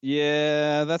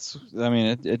Yeah, I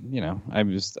mean,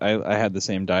 I had the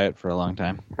same diet for a long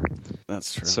time.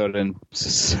 That's true. Soda and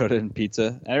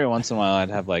pizza. Every once in a while,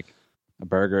 I'd have like a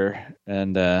burger,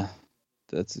 and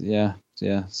soda,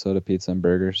 pizza, and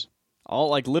burgers.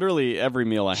 Literally every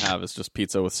meal I have is just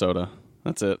pizza with soda.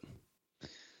 That's it.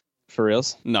 For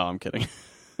reals? No, I'm kidding.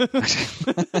 I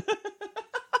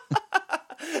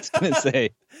was gonna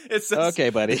say. It says,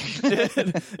 okay, buddy.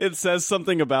 it says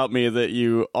something about me that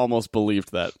you almost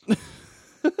believed that.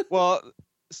 Well,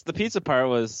 the pizza part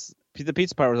was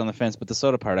on the fence, but the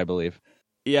soda part, I believe.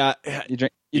 Yeah, you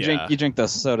drink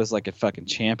those sodas like a fucking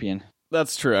champion.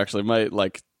 That's true.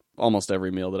 Actually, almost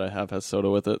every meal that I have has soda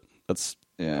with it.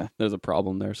 There's a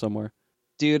problem there somewhere.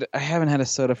 Dude, I haven't had a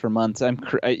soda for months. I'm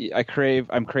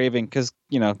craving because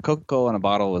Coca-Cola in a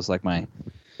bottle was like my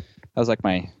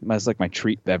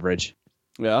treat beverage.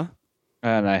 Yeah,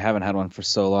 and I haven't had one for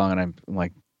so long, and I'm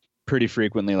like pretty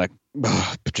frequently like,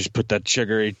 just put that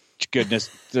sugary goodness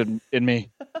in me.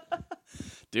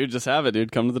 Dude, just have it,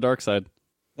 dude. Come to the dark side.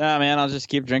 Nah, man, I'll just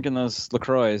keep drinking those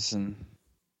LaCroix. And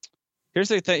here's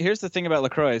the thing about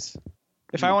LaCroix.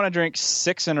 If I want to drink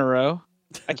 6 in a row,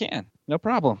 I can. No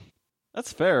problem.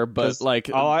 That's fair, but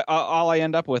all I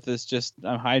end up with is just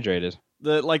I'm hydrated.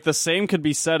 The same could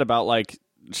be said about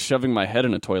shoving my head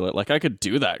in a toilet. I could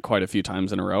do that quite a few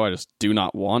times in a row. I just do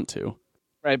not want to.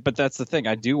 Right, but that's the thing.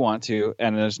 I do want to,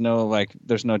 and there's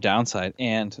no downside,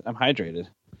 and I'm hydrated.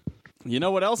 You know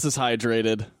what else is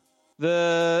hydrated?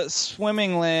 The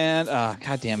swimming land. Oh,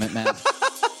 God damn it, Matt.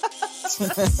 So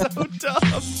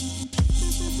dumb.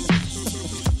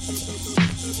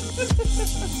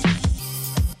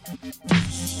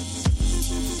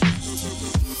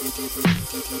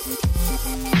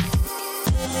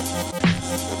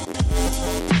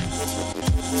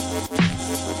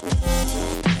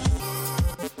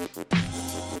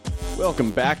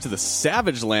 Welcome back to the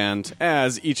Savage Land.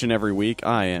 As each and every week,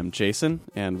 I am Jason,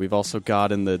 and we've also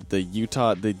got in the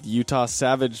Utah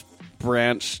Savage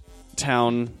branch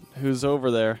town. Who's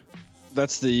over there?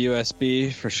 That's the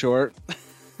USB for short.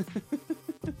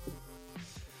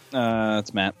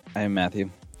 It's Matt. I am Matthew.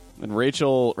 And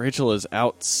Rachel is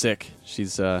out sick.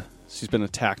 She's been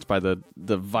attacked by the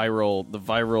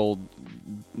viral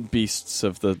beasts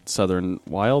of the southern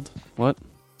wild. What?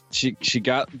 She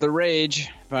got the rage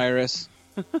virus.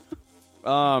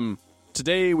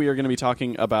 Today we are going to be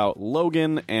talking about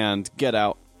Logan and Get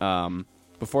Out.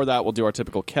 Before that, we'll do our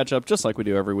typical catch-up, just like we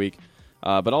do every week.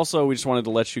 But also, we just wanted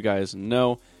to let you guys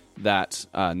know that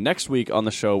next week on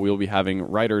the show, we will be having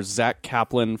writer Zach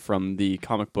Kaplan from the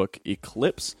comic book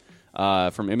Eclipse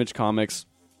from Image Comics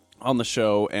on the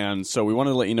show. And so we wanted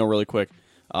to let you know really quick,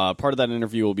 part of that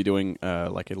interview we'll be doing a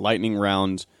lightning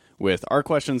round with our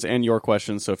questions and your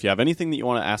questions. So if you have anything that you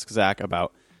want to ask Zach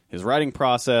about his writing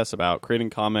process, about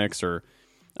creating comics, or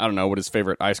I don't know what his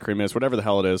favorite ice cream is, whatever the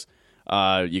hell it is,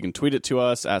 you can tweet it to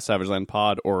us at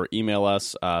SavagelandPod or email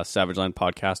us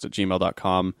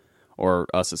savagelandpodcast@gmail.com or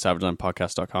us at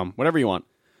savagelandpodcast.com, whatever you want.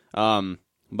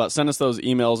 But send us those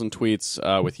emails and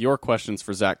tweets with your questions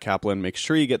for Zach Kaplan. Make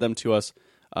sure you get them to us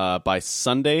by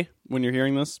Sunday when you're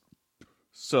hearing this.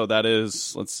 So that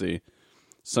is, let's see,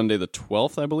 Sunday the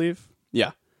 12th, I believe.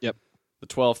 Yeah. Yep. The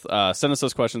 12th. Send us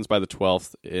those questions by the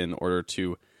 12th in order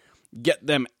to get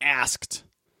them asked,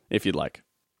 if you'd like.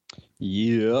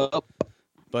 Yep.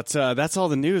 But that's all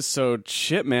the news. So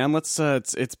shit, man. Let's.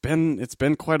 It's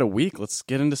been quite a week. Let's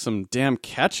get into some damn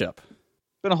catch up.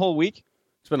 Been a whole week.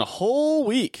 It's been a whole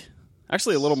week.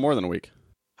 Actually, a little more than a week.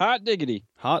 Hot diggity.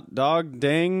 Hot dog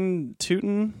dang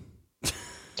tootin'.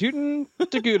 Tootin'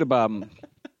 to Gouda Bob.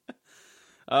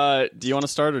 Do you want to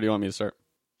start or do you want me to start?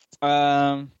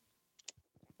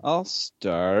 I'll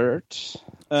start.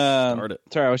 Start it.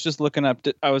 Sorry, I was looking up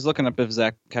if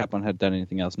Zach Kaplan had done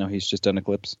anything else. No, he's just done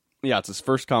Eclipse. Yeah, it's his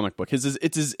first comic book.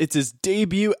 It's his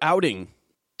debut outing.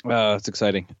 Oh, it's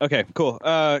exciting. Okay, cool.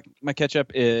 My catch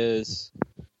up is,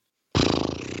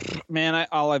 man,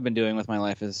 all I've been doing with my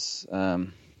life is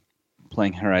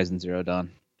playing Horizon Zero Dawn.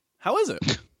 How is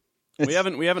it? we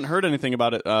haven't heard anything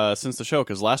about it since the show,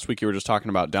 because last week you were just talking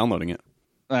about downloading it.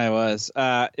 I was.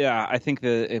 Yeah, I think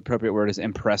the appropriate word is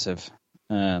impressive.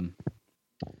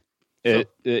 It's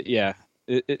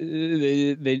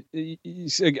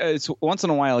once in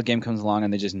a while a game comes along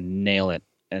and they just nail it,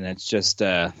 and it's just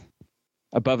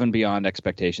above and beyond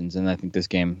expectations. And I think this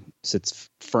game sits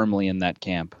firmly in that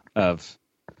camp of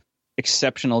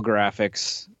exceptional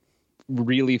graphics,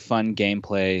 really fun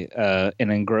gameplay,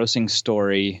 an engrossing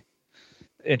story,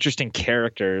 interesting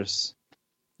characters.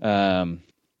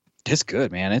 It's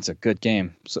good, man. It's a good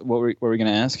game. So what were we going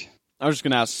to ask? I was just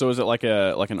going to ask, so is it like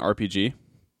an RPG?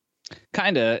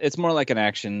 Kinda. It's more like an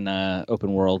action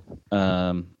open world.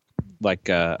 I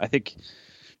think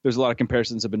there's a lot of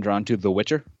comparisons have been drawn to The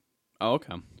Witcher. Oh,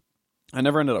 okay. I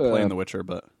never ended up playing The Witcher,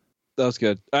 but that was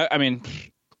good. I mean,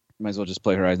 might as well just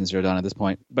play Horizon Zero Dawn at this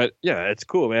point. But yeah, it's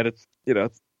cool, man. It's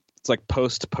it's like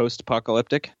post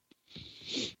apocalyptic.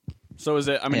 So is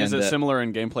it? I mean, is it similar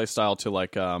in gameplay style to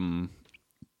like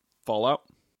Fallout?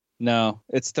 No,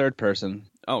 it's third person.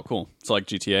 Oh, cool. It's like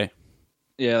GTA.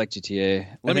 Yeah, like GTA.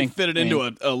 Let me fit it into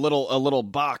a little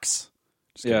box.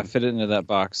 Yeah, fit it into that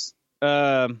box.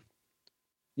 Yeah,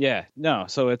 no.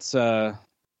 So it's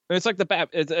like the Bat.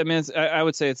 I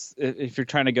would say it's if you're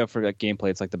trying to go for like gameplay,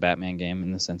 it's like the Batman game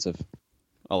in the sense of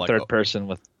third person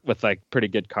with like pretty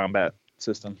good combat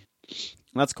system.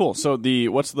 That's cool. So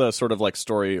what's the sort of like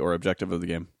story or objective of the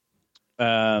game?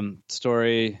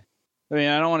 Story. I mean,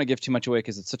 I don't want to give too much away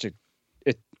because it's such a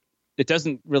it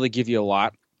doesn't really give you a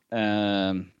lot.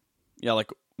 Yeah,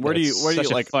 like where do you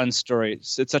like fun story?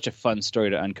 It's such a fun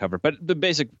story to uncover. But the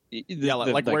basic,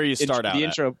 where you start out. The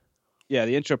intro,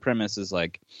 the intro premise is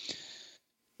like,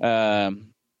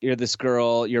 you're this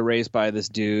girl, you're raised by this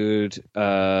dude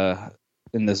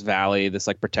in this valley, this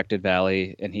like protected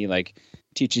valley, and he like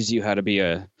teaches you how to be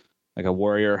a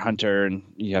warrior hunter,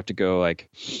 and you have to go like,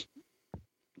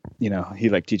 he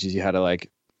like teaches you how to like,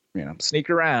 sneak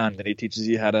around, and he teaches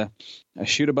you how to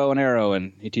shoot a bow and arrow,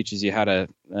 and he teaches you how to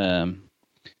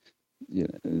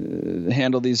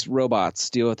handle these robots,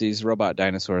 deal with these robot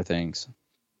dinosaur things.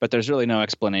 But there's really no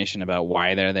explanation about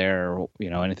why they're there or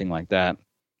anything like that.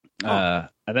 And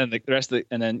then the rest of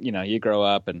and then you grow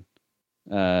up and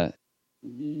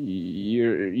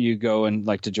you go and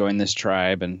like to join this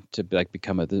tribe and to like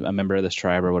become a member of this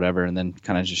tribe or whatever, and then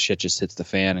kind of shit just hits the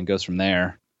fan and goes from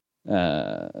there.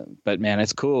 But man,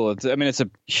 it's cool. It's a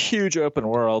huge open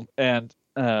world, and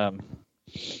a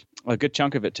good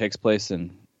chunk of it takes place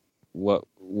in what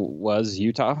was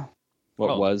Utah,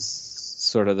 was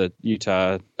sort of the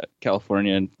Utah,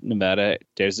 California, Nevada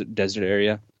desert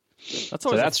area.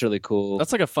 That's really cool.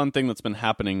 That's like a fun thing that's been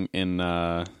happening in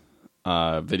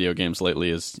video games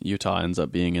lately. Is Utah ends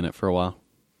up being in it for a while.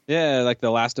 Yeah, like The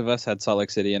Last of Us had Salt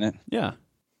Lake City in it. Yeah.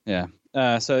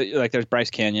 So like there's Bryce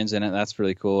Canyons in it. That's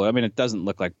really cool. I mean, it doesn't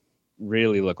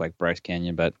really look like Bryce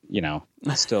Canyon, but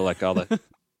it's still like all the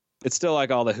it's still like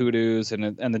all the hoodoos,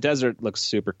 and the desert looks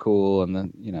super cool, and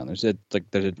then there's a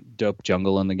dope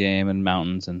jungle in the game and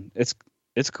mountains, and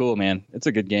it's cool, man. It's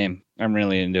a good game. I'm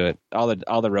really into it.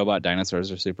 All the robot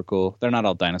dinosaurs are super cool. They're not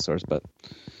all dinosaurs, but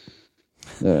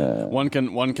one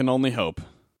can only hope.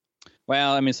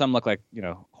 Well, I mean, some look like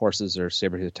horses or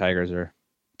saber-toothed tigers or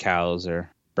cows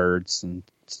or birds and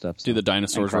stuff. Do the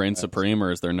dinosaurs reign supreme,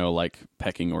 or is there no like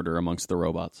pecking order amongst the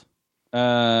robots?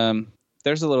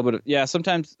 There's a little bit of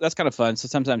sometimes that's kind of fun. So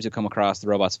sometimes you'll come across the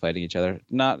robots fighting each other.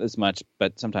 Not as much,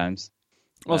 but sometimes.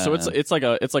 Oh, so it's like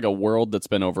a world that's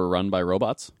been overrun by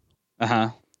robots.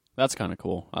 That's kind of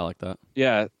cool. I like that.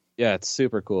 Yeah, it's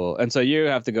super cool. And so you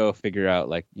have to go figure out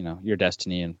like your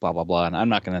destiny and blah blah blah. And I'm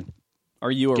not gonna. Are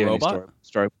you a robot?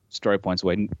 Story points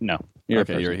away. No. You're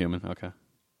a human. Okay.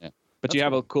 But you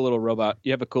have a cool little robot.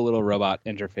 You have a cool little robot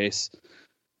interface,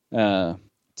 so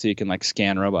you can like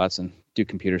scan robots and do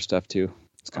computer stuff too.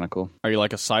 It's kind of cool. Are you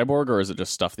like a cyborg, or is it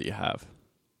just stuff that you have?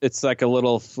 It's like a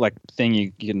little like thing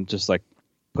you can just like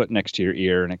put next to your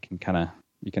ear, and it can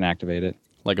you can activate it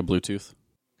like a Bluetooth.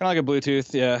 Kind of like a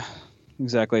Bluetooth, yeah,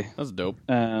 exactly. That's dope.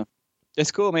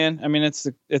 It's cool, man. I mean, it's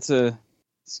interesting,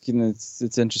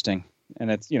 and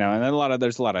it's and then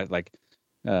there's a lot of like.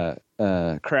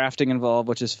 Crafting involved,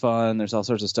 which is fun. There's all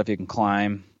sorts of stuff you can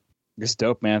climb. It's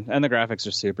dope, man. And the graphics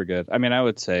are super good. I mean, I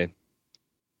would say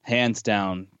hands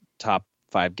down top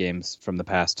 5 games from the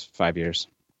past 5 years.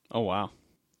 Oh wow.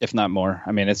 If not more.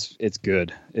 I mean, it's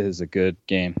good. It is a good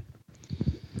game.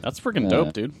 That's freaking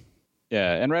dope, dude.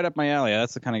 Yeah, and right up my alley.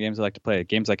 That's the kind of games I like to play.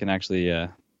 Games I can actually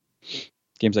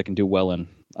games I can do well in,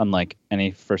 unlike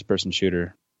any first person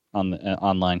shooter on the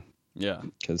online. Yeah.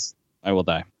 Cuz I will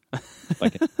die.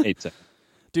 Like 8 seconds.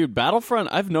 Dude, Battlefront,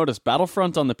 I've noticed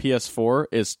Battlefront on the PS4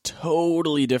 is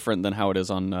totally different than how it is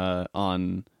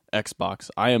on Xbox.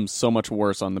 I am so much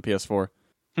worse on the PS4.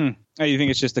 Oh, you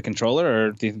think it's just the controller,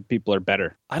 or do you think people are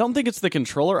better? I don't think it's the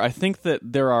controller. I think that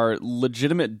there are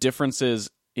legitimate differences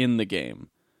in the game.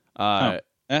 Yeah,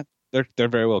 there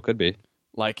very well could be.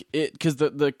 Like it, because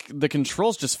the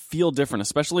controls just feel different.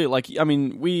 Especially like, I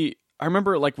mean, I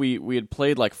remember like we had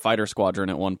played like Fighter Squadron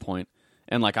at one point.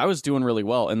 And like I was doing really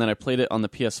well, and then I played it on the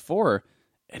PS4,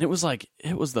 and it was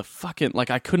the fucking like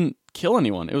I couldn't kill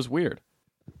anyone. It was weird.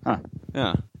 Huh?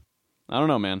 Yeah, I don't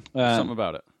know, man. There's something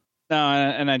about it. No,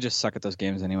 and I just suck at those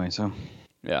games anyway. So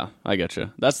Yeah, I get you.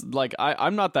 That's like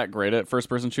I'm not that great at first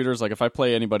person shooters. Like if I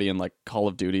play anybody in like Call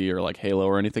of Duty or like Halo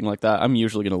or anything like that, I'm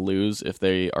usually going to lose if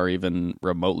they are even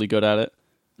remotely good at it.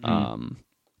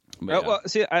 Well,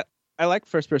 see, I like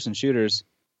first person shooters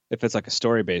if it's like a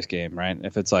story based game, right?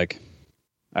 If it's like,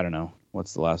 I don't know,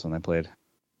 what's the last one I played?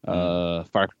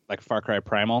 Far Cry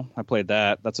Primal. I played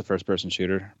that. That's a first person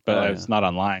shooter, but it's not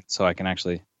online, so I can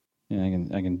actually, I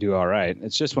can do all right.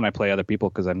 It's just when I play other people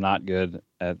because I'm not good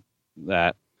at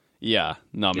that. Yeah,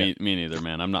 no, me neither,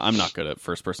 man. I'm not good at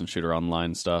first person shooter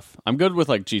online stuff. I'm good with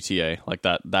like GTA, like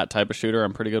that type of shooter.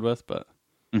 I'm pretty good with, but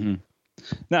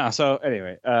no. So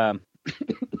anyway, that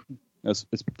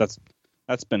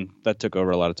took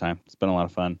over a lot of time. It's been a lot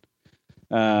of fun.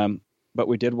 But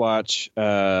we did watch.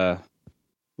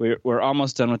 We're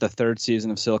almost done with the third season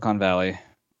of Silicon Valley,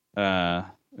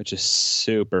 which is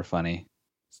super funny.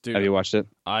 Dude, have you watched it?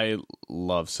 I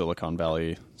love Silicon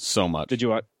Valley so much. Did you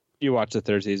watch? You watched the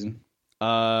third season?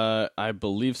 I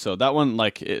believe so. That one,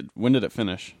 like, when did it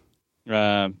finish?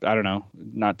 I don't know.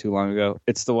 Not too long ago.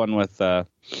 It's the one with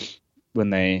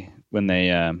when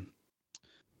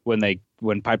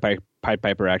Pied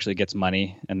Piper actually gets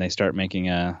money and they start making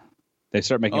a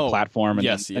platform, and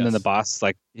and then the boss,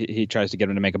 like, he tries to get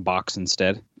him to make a box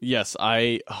instead. Yes,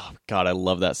 God, I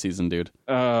love that season, dude.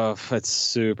 Oh, it's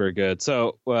super good.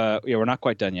 So we're not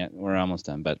quite done yet. We're almost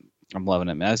done, but I'm loving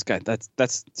it, man.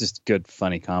 That's just good,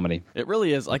 funny comedy. It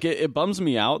really is. Like, it bums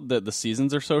me out that the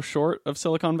seasons are so short of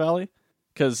Silicon Valley,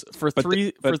 because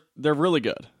they're really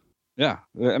good. Yeah,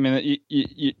 I mean,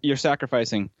 you're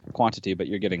sacrificing quantity, but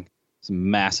you're getting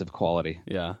some massive quality.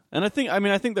 Yeah, and I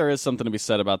think there is something to be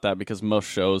said about that, because most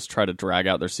shows try to drag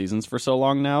out their seasons for so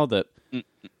long now that,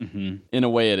 in a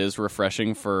way, it is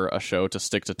refreshing for a show to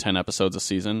stick to 10 episodes a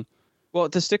season. Well,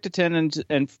 to stick to 10,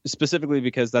 and specifically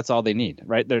because that's all they need,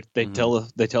 right? They tell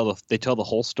the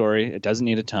whole story. It doesn't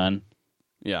need a ton.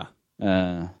 Yeah.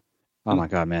 Oh my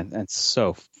God, man, that's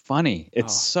so funny.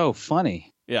 It's so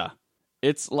funny. Yeah,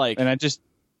 it's like, and I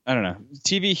don't know.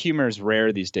 TV humor is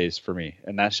rare these days for me,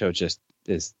 and that show just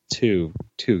is too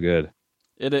good.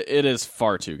 It is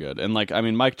far too good. And like, I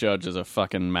mean, Mike Judge is a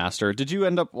fucking master. Did you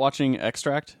end up watching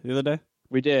Extract the other day?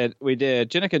 We did.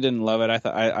 Jenica didn't love it. I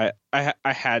thought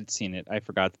I had seen it. I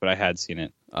forgot, but I had seen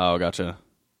it. Oh, gotcha.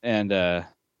 And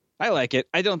I like it.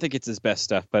 I don't think it's his best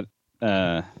stuff, but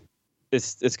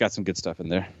it's got some good stuff in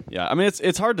there. Yeah, I mean,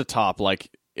 it's hard to top like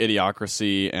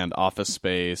Idiocracy and Office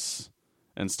Space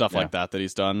and stuff like that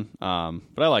he's done.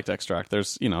 But I liked Extract.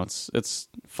 There's, it's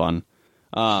fun.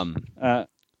 Yeah.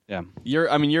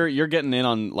 You're getting in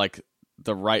on like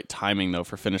the right timing though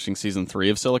for finishing season 3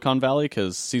 of Silicon Valley,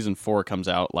 because season 4 comes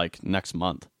out like next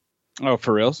month. Oh,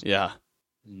 for reals? Yeah.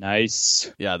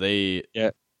 Nice. Yeah,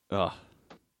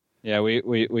 Yeah,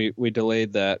 we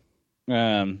delayed that.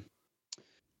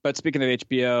 But speaking of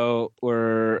HBO,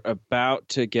 we're about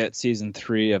to get season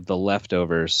 3 of The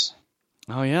Leftovers.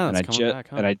 Oh yeah, that's coming back,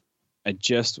 huh? And I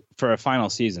just for a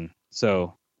final season.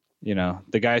 So,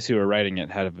 the guys who were writing it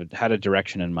had a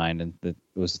direction in mind, and it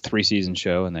was a 3-season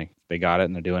show, and they got it,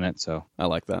 and they're doing it. So I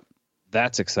like that.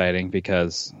 That's exciting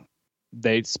because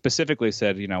they specifically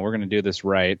said, we're going to do this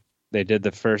right. They did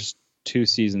the first 2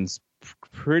 seasons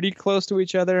pretty close to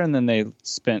each other, and then they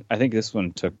spent. I think this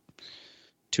one took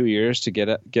 2 years to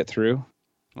get through.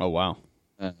 Oh wow!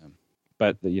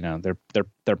 But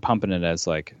they're pumping it as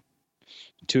like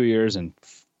 2 years and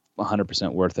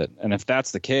 100% worth it. And if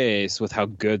that's the case, with how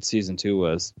good season 2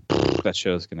 was, that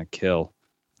show's gonna kill.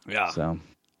 Yeah. So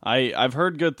I've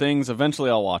heard good things. Eventually,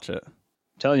 I'll watch it. I'm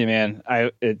telling you, man,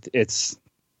 it's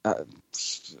I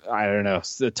don't know.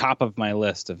 It's the top of my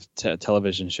list of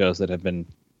television shows that have been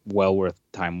well worth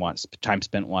time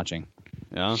spent watching.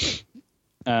 Yeah.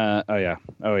 Oh yeah.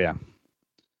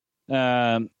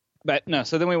 But no.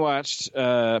 So then we watched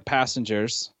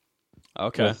Passengers.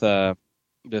 Okay.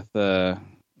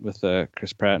 With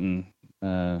Chris Pratt and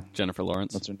Jennifer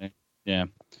Lawrence. What's her name? Yeah.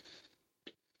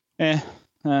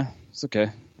 It's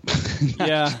okay.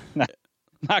 Yeah.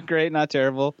 Not great, not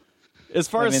terrible. As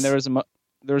far as there was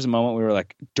a moment we were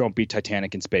like, "Don't be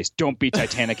Titanic in space! Don't be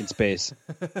Titanic in space!"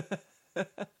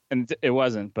 And it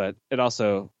wasn't, but it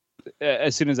also,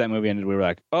 as soon as that movie ended, we were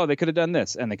like, "Oh, they could have done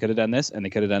this, and they could have done this, and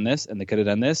they could have done this, and they could have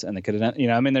done this, and they could have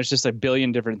done." There's just a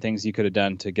billion different things you could have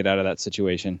done to get out of that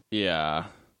situation. Yeah.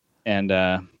 And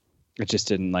I just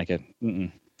didn't like it.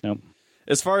 Nope.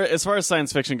 As far as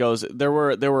science fiction goes, there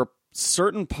were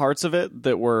certain parts of it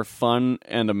that were fun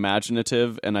and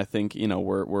imaginative, and I think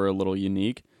were a little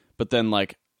unique. But then,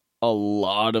 like, a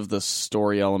lot of the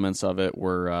story elements of it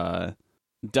were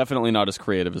definitely not as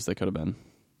creative as they could have been.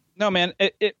 No, man,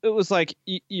 it was like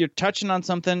you're touching on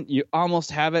something, you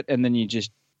almost have it, and then you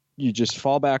just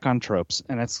fall back on tropes,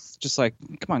 and it's just like,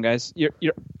 come on, guys,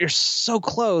 you're so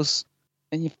close,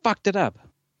 and you fucked it up.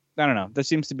 I don't know. That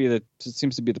seems to be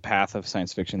the path of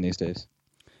science fiction these days.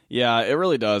 Yeah, it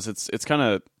really does. It's kind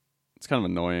of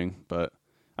annoying, but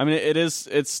I mean,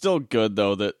 it's still good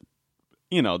though that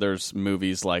there's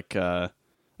movies like I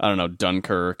don't know,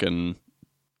 Dunkirk and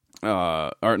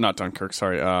or not Dunkirk,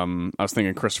 sorry. I was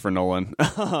thinking Christopher Nolan,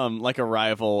 like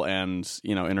Arrival and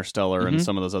Interstellar and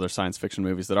some of those other science fiction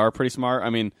movies that are pretty smart. I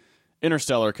mean,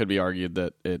 Interstellar could be argued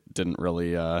that it didn't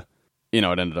really, it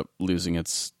ended up losing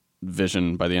its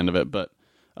vision by the end of it. But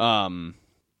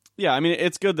yeah, I mean,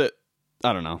 it's good that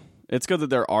I don't know. It's good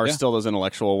that there are still those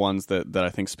intellectual ones that I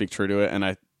think speak true to it,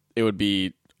 and it would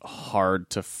be hard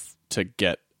to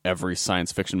get every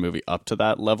science fiction movie up to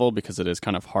that level because it is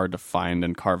kind of hard to find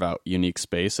and carve out unique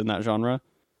space in that genre.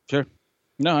 Sure.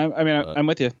 No, I'm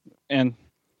with you. And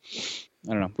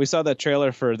I don't know. We saw that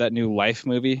trailer for that new Life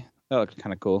movie. That looked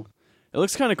kind of cool. It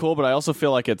looks kind of cool, but I also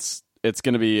feel like it's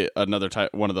going to be another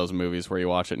one of those movies where you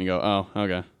watch it and you go, "Oh,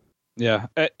 okay." Yeah.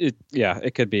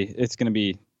 It could be. It's going to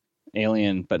be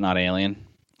Alien, but not Alien.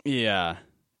 Yeah.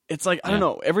 It's like, I don't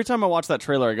know, every time I watch that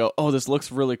trailer, I go, oh, this looks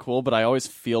really cool, but I always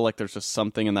feel like there's just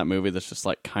something in that movie that's just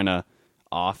like kind of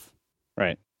off.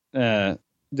 Right. Did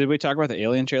we talk about the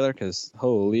Alien trailer? Because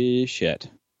holy shit.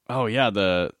 Oh, yeah,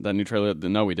 that new trailer.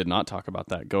 No, we did not talk about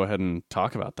that. Go ahead and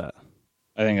talk about that.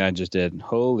 I think I just did.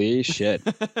 Holy shit.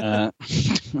 Did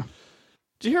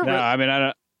you hear? No, I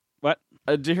don't. What?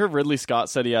 Did you hear Ridley Scott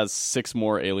said he has 6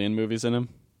 more Alien movies in him?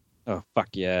 Oh, fuck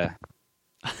yeah.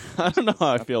 I don't know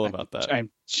how I feel about that.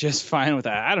 I'm just fine with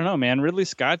that. I don't know, man. Ridley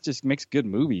Scott just makes good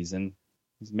movies, and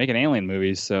he's making alien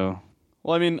movies, so...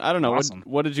 Well, I mean, I don't know. Awesome.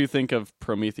 What did you think of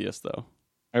Prometheus, though?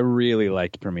 I really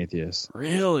liked Prometheus.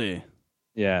 Really?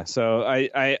 Yeah, so I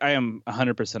am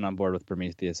 100% on board with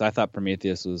Prometheus. I thought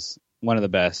Prometheus was one of the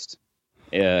best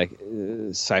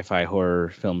sci-fi horror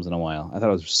films in a while. I thought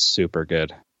it was super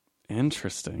good.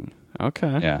 Interesting.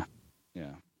 Okay. Yeah.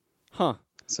 Huh.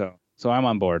 So I'm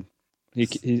on board.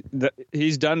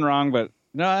 He's done wrong, but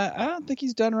no, I don't think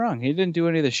he's done wrong. He didn't do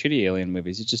any of the shitty Alien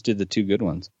movies. He just did the 2 good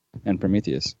ones and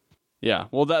Prometheus. Yeah,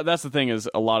 well, that's the thing is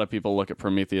a lot of people look at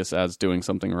Prometheus as doing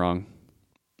something wrong.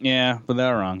 Yeah, but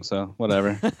they're wrong, so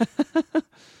whatever.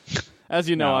 As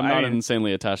you know, I'm not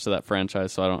insanely attached to that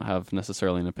franchise, so I don't have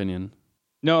necessarily an opinion.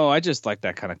 No, I just like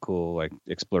that kind of cool like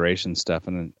exploration stuff,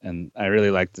 and I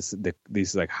really like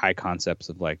these like high concepts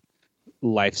of like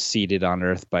life seeded on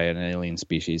Earth by an alien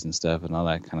species and stuff, and all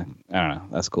that kind of. I don't know.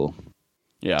 That's cool.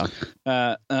 Yeah.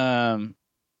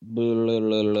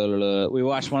 We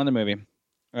watched one other movie.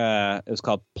 It was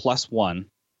called Plus One.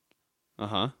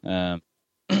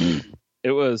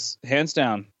 It was hands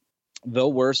down the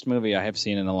worst movie I have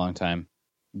seen in a long time,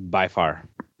 by far.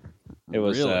 It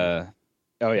was. Really?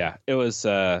 Oh yeah, it was.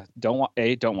 Don't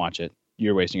watch it.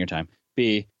 You're wasting your time.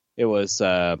 B, it was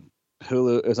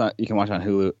Hulu. It was on. You can watch it on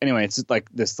Hulu. Anyway, it's like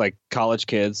this like college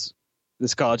kids.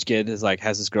 This college kid is like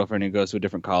has this girlfriend who goes to a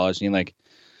different college, and he like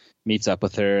meets up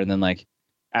with her, and then like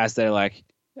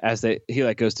he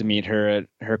like goes to meet her at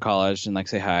her college and like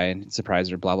say hi and surprise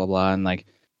her, blah blah blah, and like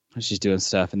she's doing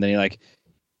stuff, and then he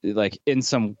like in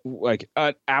some like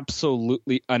an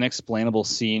absolutely unexplainable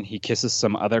scene, he kisses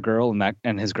some other girl,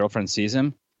 and his girlfriend sees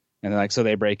him, and like so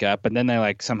they break up, and then they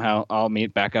like somehow all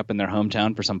meet back up in their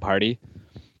hometown for some party.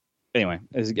 Anyway,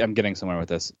 I'm getting somewhere with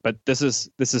this, but this is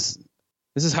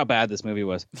how bad this movie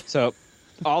was. So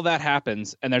all that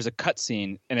happens, and there's a cut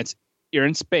scene, and you're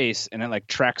in space, and it like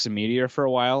tracks a meteor for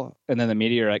a while, and then the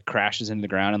meteor like crashes into the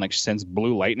ground and like sends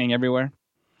blue lightning everywhere.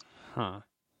 Huh.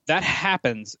 That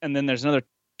happens, and then there's another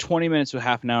 20 minutes to a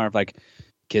half an hour of like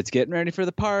kids getting ready for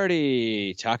the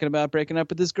party, talking about breaking up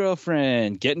with his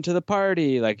girlfriend, getting to the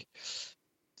party, like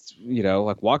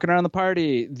like walking around the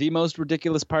party, the most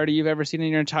ridiculous party you've ever seen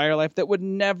in your entire life that would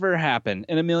never happen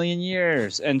in a million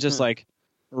years, and just like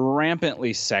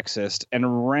rampantly sexist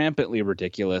and rampantly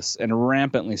ridiculous and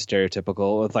rampantly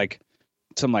stereotypical with like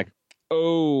some like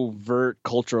overt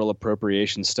cultural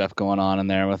appropriation stuff going on in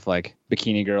there with like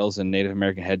bikini girls and Native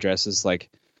American headdresses like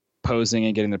posing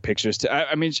and getting their pictures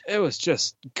I mean it was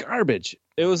just garbage.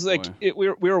 It was like we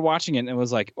were watching it and it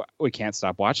was like we can't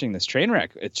stop watching this train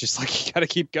wreck. It's just like you got to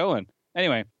keep going.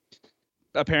 Anyway,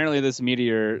 apparently this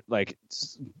meteor like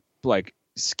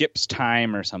skips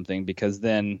time or something, because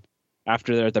then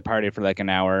after they're at the party for like an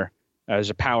hour, there's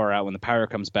a power out. When the power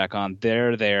comes back on,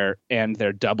 they're there, and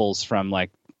their doubles from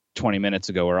like 20 minutes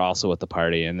ago are also at the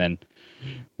party, and then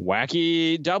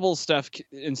wacky double stuff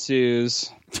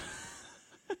ensues.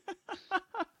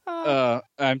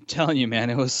 I'm telling you, man,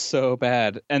 it was so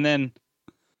bad. And then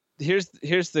here's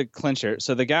the clincher.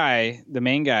 So the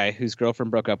main guy whose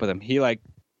girlfriend broke up with him, he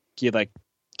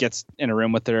gets in a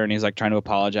room with her and he's like trying to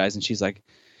apologize, and she's like,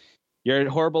 "You're a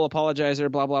horrible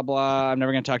apologizer, blah blah blah. I'm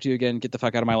never gonna talk to you again. Get the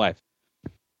fuck out of my life."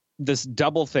 This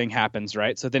double thing happens,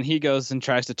 right? So then he goes and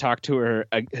tries to talk to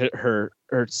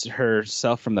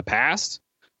herself from the past,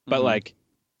 but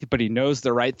but he knows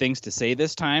the right things to say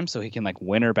this time, so he can like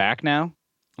win her back now.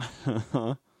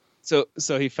 So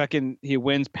he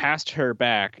wins past her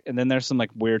back, and then there's some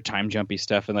like weird time jumpy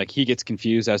stuff, and like he gets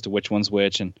confused as to which one's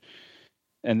which, and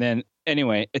then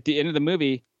anyway, at the end of the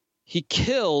movie, he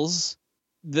kills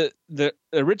the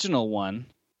original one,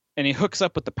 and he hooks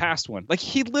up with the past one. Like,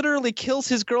 he literally kills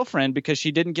his girlfriend because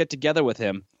she didn't get together with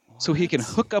him, so he can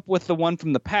hook up with the one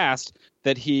from the past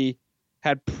that he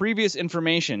had previous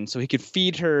information, so he could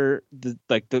feed her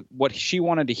what she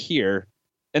wanted to hear,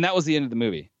 and that was the end of the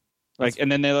movie. Like,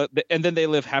 and then they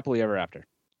live happily ever after.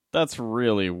 That's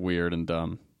really weird and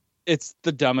dumb. It's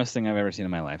the dumbest thing I've ever seen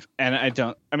in my life,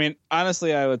 and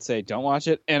honestly, I would say don't watch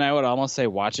it, and I would almost say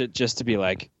watch it just to be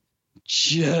like,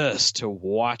 just to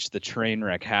watch the train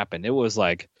wreck happen. It was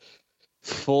like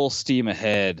full steam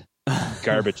ahead,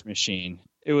 garbage machine.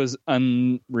 It was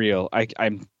unreal. I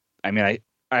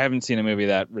haven't seen a movie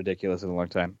that ridiculous in a long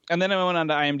time. And then I went on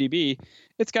to IMDb.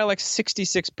 It's got like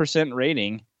 66%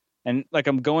 rating, and like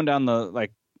I'm going down the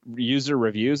like user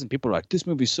reviews, and people are like, "This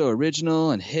movie's so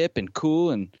original and hip and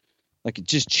cool, and like it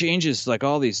just changes like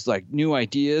all these like new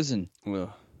ideas and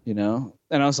you know."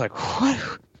 And I was like,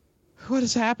 what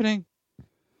is happening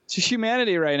to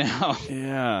humanity right now?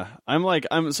 Yeah, I'm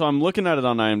looking at it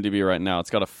on IMDb right now.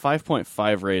 It's got a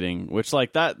 5.5 rating, which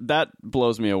like that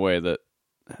blows me away that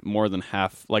more than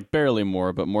half, like barely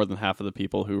more, but more than half of the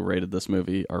people who rated this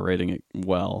movie are rating it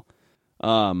well.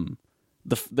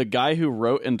 The guy who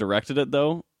wrote and directed it,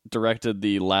 though, directed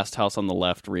the Last House on the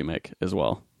Left remake as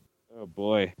well. Oh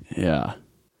boy. Yeah.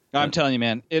 I'm telling you,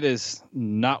 man, it is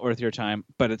not worth your time,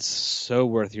 but it's so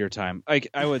worth your time. Like,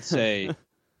 I would say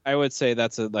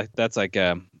that's like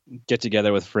get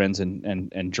together with friends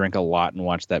and drink a lot and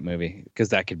watch that movie, because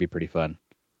that could be pretty fun,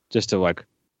 just to like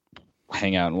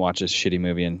hang out and watch a shitty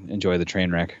movie and enjoy the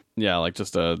train wreck. Yeah, like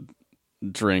just a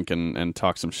drink and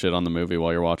talk some shit on the movie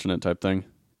while you're watching it type thing.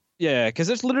 Yeah, because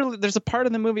there's a part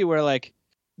in the movie where like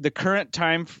the current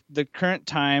time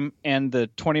and the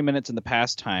 20 minutes in the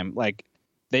past time, like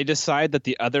they decide that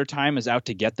the other time is out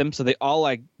to get them, so they all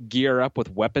like gear up with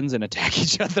weapons and attack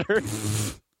each other.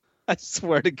 I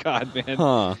swear to God, man.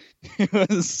 Huh. It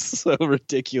was so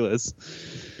ridiculous.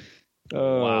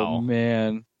 Oh, wow,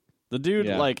 man. The dude,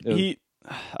 I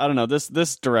don't know.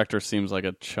 This director seems like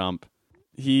a chump.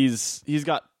 He's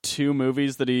got 2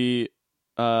 movies that he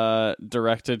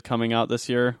directed coming out this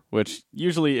year, which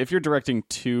usually if you're directing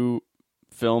 2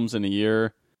 films in a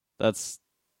year, that's,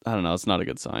 I don't know, it's not a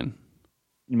good sign.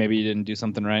 Maybe you didn't do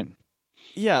something right.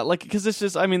 Yeah, like, because it's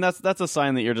just, I mean, that's a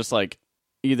sign that you're just like,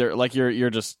 either like you're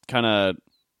just kind of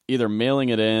either mailing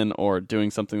it in or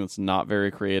doing something that's not very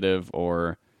creative,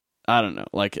 or I don't know,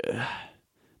 like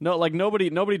no, like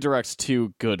nobody directs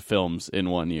 2 good films in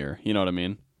 1 year. You know what I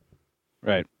mean?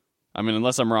 Right. I mean,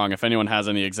 unless I'm wrong, if anyone has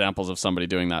any examples of somebody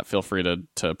doing that, feel free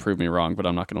to prove me wrong, but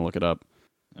I'm not going to look it up.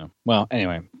 Oh. Well,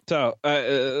 anyway, so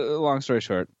long story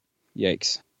short,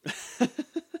 yikes.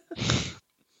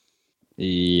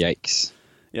 Yikes.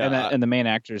 Yeah, and the main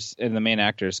actors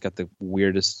got the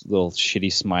weirdest little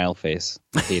shitty smile face.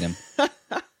 I hate him.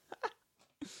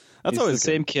 That's always the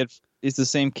same kid. He's the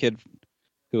same kid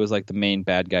who was like the main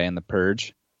bad guy in The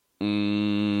Purge.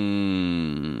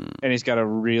 And he's got a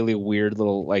really weird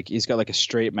little, like, he's got like a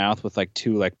straight mouth with like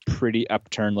 2 like pretty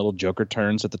upturned little Joker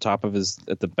turns at the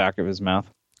back of his mouth.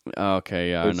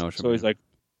 Okay, yeah, I know. So he's like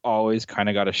always kind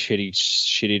of got a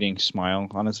shit-eating smile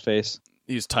on his face.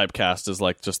 He's typecast as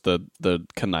like just the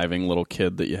conniving little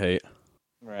kid that you hate.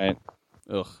 Right.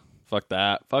 Ugh. Fuck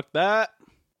that.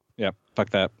 Yeah. Fuck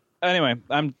that. Anyway,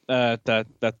 I'm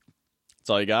that's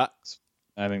all you got?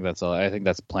 I think that's all. I think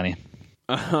that's plenty.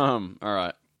 All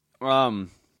right.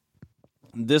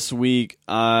 This week,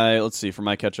 let's see, for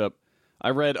my catch up, I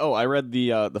read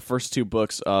the first 2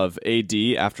 books of AD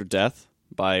After Death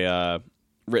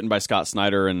written by Scott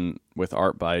Snyder and with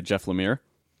art by Jeff Lemire.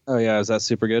 Oh yeah, is that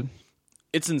super good?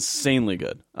 It's insanely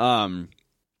good.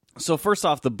 So first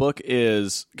off, the book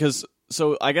is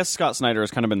so I guess Scott Snyder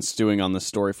has kind of been stewing on this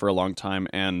story for a long time,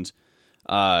 and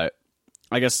I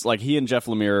guess like he and Jeff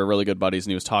Lemire are really good buddies,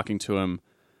 and he was talking to him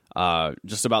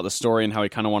just about the story and how he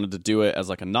kind of wanted to do it as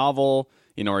like a novel,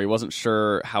 you know, or he wasn't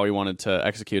sure how he wanted to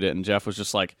execute it, and Jeff was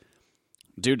just like,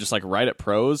 dude, just like write it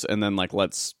prose, and then like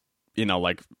let's, you know,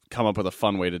 like come up with a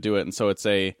fun way to do it. And so it's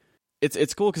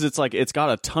cool because it's got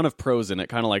a ton of prose in it,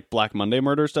 kind of like Black Monday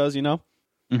Murders does, you know?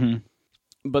 Mm-hmm.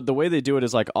 But the way they do it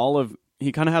is like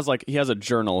he kind of has he has a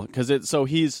journal because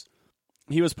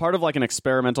he was part of like an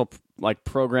experimental like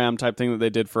program type thing that they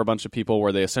did for a bunch of people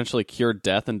where they essentially cured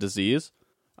death and disease.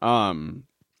 And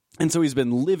so he's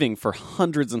been living for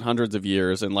hundreds and hundreds of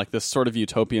years in like this sort of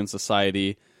utopian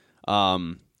society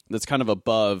that's kind of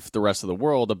above the rest of the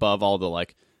world, above all the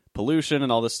like pollution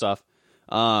and all this stuff.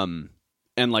 And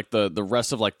like the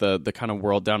rest of like the kind of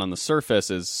world down on the surface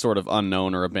is sort of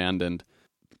unknown or abandoned.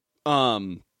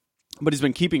 But he's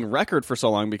been keeping record for so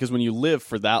long because when you live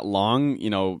for that long, you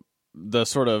know, the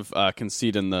sort of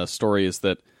conceit in the story is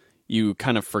that you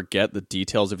kind of forget the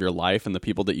details of your life and the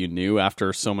people that you knew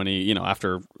after so many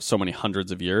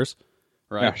hundreds of years,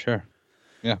 right? Yeah, sure.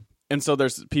 Yeah. And so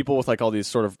there's people with like all these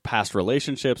sort of past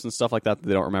relationships and stuff like that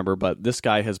they don't remember, but this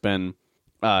guy has been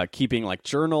keeping like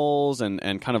journals and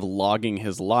kind of logging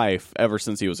his life ever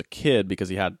since he was a kid because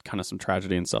he had kind of some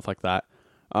tragedy and stuff like that.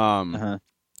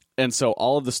 And so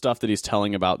all of the stuff that he's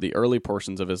telling about the early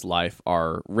portions of his life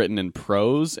are written in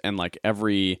prose, and like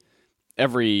every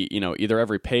either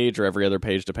every page or every other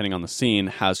page, depending on the scene,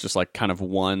 has just like kind of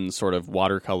one sort of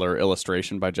watercolor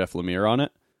illustration by Jeff Lemire on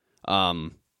it.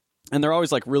 And they're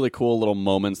always like really cool little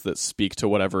moments that speak to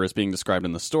whatever is being described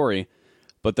in the story.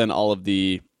 But then all of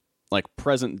the like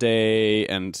present day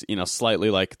and, you know,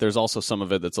 slightly like there's also some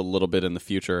of it that's a little bit in the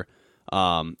future,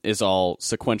 is all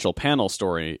sequential panel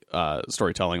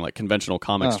storytelling, like conventional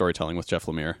comic storytelling with Jeff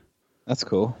Lemire. That's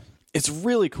cool. It's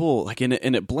really cool. Like, and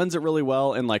it blends it really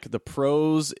well. And like the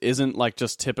prose isn't like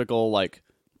just typical, like,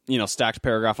 you know, stacked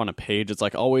paragraph on a page. It's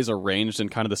like always arranged in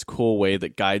kind of this cool way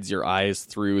that guides your eyes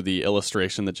through the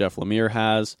illustration that Jeff Lemire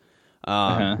has.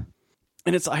 And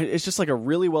it's just like a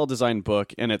really well designed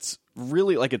book. And it's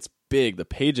really like, it's big. The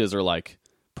pages are like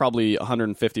probably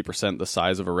 150% the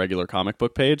size of a regular comic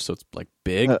book page. So it's like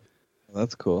big.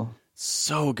 That's cool.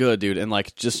 So good, dude. And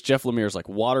like just Jeff Lemire's like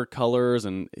watercolors,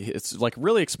 and it's like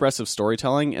really expressive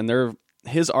storytelling, and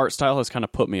his art style has kind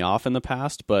of put me off in the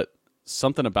past, but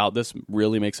something about this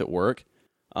really makes it work.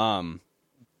 Because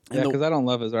I don't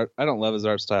love his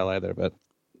art style either, but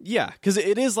yeah, because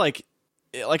it is like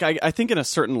I think in a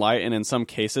certain light and in some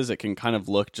cases it can kind of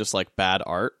look just like bad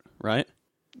art, right?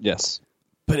 Yes.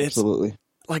 But it's absolutely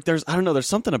like there's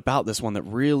something about this one that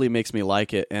really makes me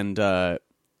like it. And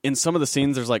in some of the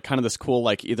scenes, there's like kind of this cool,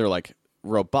 like either like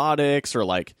robotics or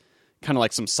like kind of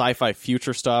like some sci-fi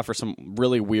future stuff or some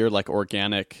really weird like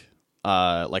organic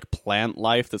like plant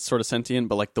life that's sort of sentient.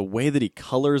 But like the way that he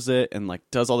colors it and like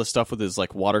does all this stuff with his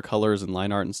like watercolors and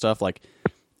line art and stuff, like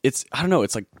it's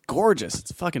like gorgeous.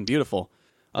 It's fucking beautiful.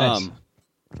 Nice.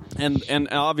 And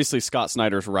obviously Scott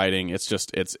Snyder's writing,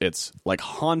 it's like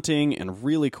haunting and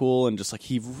really cool, and just like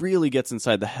he really gets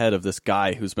inside the head of this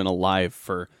guy who's been alive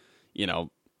for, you know,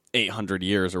 800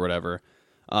 years or whatever.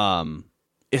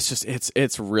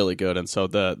 It's really good. And so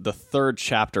the third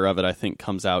chapter of it, I think,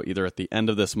 comes out either at the end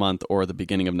of this month or the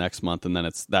beginning of next month, and then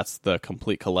that's the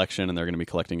complete collection, and they're going to be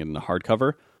collecting it in a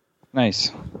hardcover.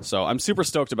 Nice. So I'm super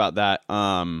stoked about that.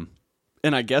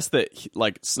 And I guess that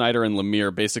like Snyder and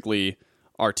Lemire basically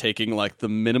are taking like the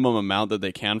minimum amount that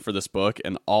they can for this book,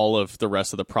 and all of the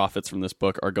rest of the profits from this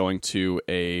book are going to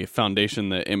a foundation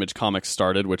that Image Comics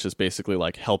started, which is basically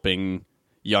like helping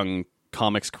young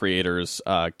comics creators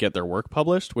get their work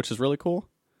published, which is really cool.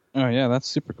 Oh yeah, that's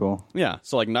super cool. Yeah,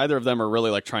 so like neither of them are really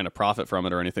like trying to profit from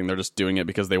it or anything. They're just doing it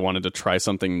because they wanted to try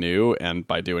something new, and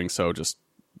by doing so just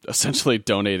essentially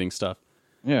donating stuff.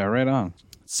 Yeah, right on.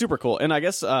 Super cool. And I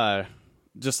guess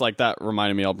just like that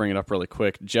reminded me, I'll bring it up really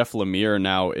quick. Jeff Lemire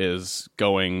now is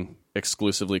going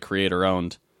exclusively creator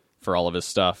owned for all of his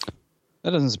stuff.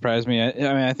 That doesn't surprise me. I mean,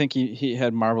 I think he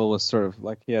had Marvel was sort of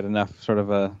like he had enough sort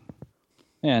of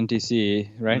and DC,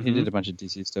 right? Mm-hmm. He did a bunch of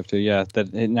DC stuff too. Yeah,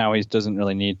 now he doesn't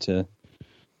really need to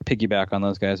piggyback on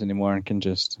those guys anymore, and can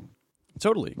just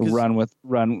totally run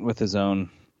with his own.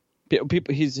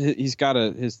 People, he's got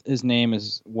his name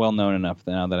is well known enough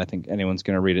now that I think anyone's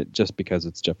going to read it just because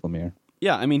it's Jeff Lemire.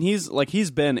 Yeah, I mean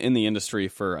he's been in the industry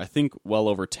for I think well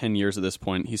over 10 years at this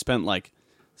point. He spent like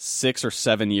 6 or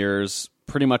 7 years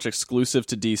pretty much exclusive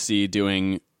to DC,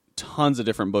 doing tons of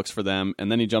different books for them,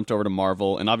 and then he jumped over to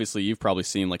Marvel. And obviously you've probably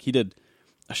seen like he did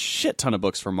a shit ton of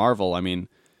books for Marvel. I mean,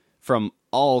 from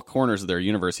all corners of their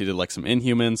universe. He did like some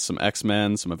Inhumans, some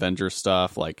X-Men, some Avengers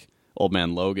stuff, like Old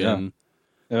Man Logan.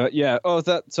 Yeah.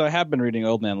 So I have been reading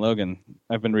Old Man Logan.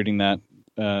 I've been reading that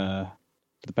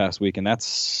the past week, and that's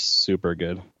super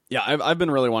good. Yeah, I've been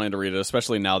really wanting to read it,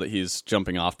 especially now that he's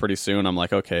jumping off pretty soon. I'm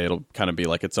like, okay, it'll kind of be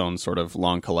like its own sort of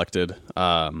long collected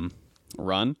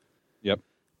run. Yep.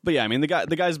 But yeah, I mean, the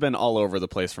guy's been all over the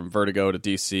place, from Vertigo to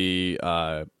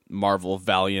DC, Marvel,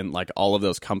 Valiant, like all of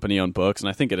those company-owned books, and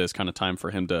I think it is kind of time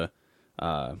for him to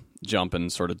jump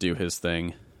and sort of do his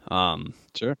thing.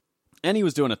 Sure. And he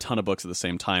was doing a ton of books at the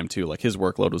same time, too. Like, his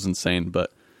workload was insane,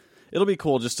 but it'll be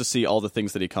cool just to see all the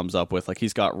things that he comes up with. Like,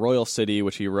 he's got Royal City,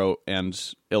 which he wrote and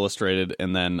illustrated,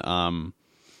 and then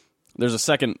there's a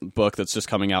second book that's just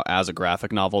coming out as a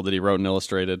graphic novel that he wrote and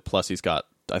illustrated, plus he's got,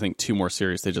 I think, 2 more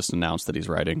series they just announced that he's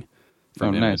writing from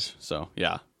Image. Nice. So,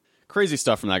 yeah. Crazy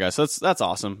stuff from that guy. So that's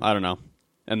awesome. I don't know.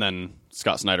 And then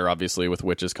Scott Snyder, obviously, with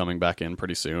Witches coming back in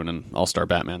pretty soon, and All-Star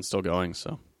Batman still going,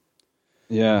 so...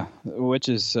 Yeah,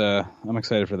 Witches, I'm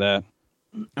excited for that.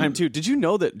 I am too. Did you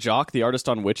know that Jock, the artist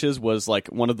on Witches, was like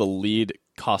one of the lead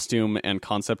costume and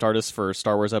concept artists for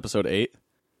Star Wars Episode 8?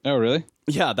 Oh, really?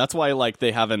 Yeah, that's why like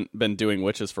they haven't been doing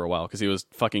Witches for a while, because he was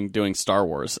fucking doing Star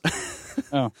Wars.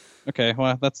 Oh, okay.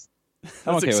 Well, that's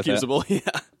okay excusable. with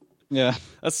that. Yeah, Yeah.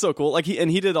 that's so cool. Like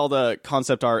he did all the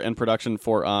concept art and production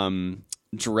for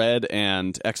Dread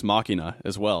and Ex Machina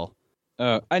as well.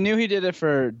 I knew he did it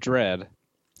for Dread.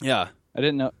 Yeah. I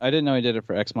didn't know he did it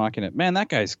for Ex Machina. Man, that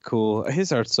guy's cool.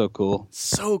 His art's so cool.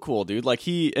 So cool, dude. Like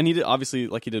he did, obviously,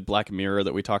 like he did Black Mirror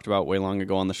that we talked about way long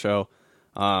ago on the show.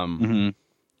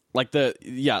 Like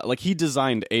like he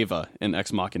designed Ava in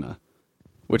Ex Machina,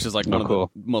 which is like one of the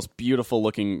most beautiful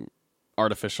looking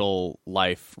artificial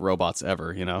life robots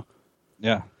ever, you know?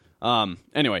 Yeah.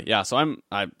 Anyway, yeah, so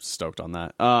I'm stoked on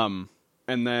that.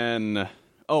 And then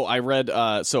I read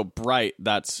so Bright,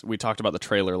 we talked about the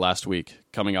trailer last week,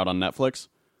 coming out on Netflix.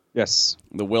 Yes.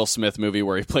 The Will Smith movie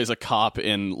where he plays a cop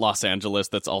in Los Angeles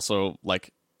that's also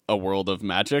like a world of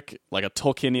magic, like a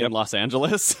Tolkienian Los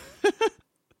Angeles.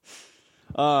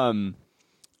 I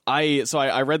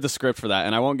read the script for that,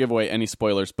 and I won't give away any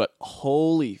spoilers, but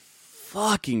holy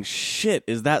fucking shit,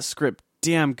 is that script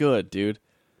damn good, dude.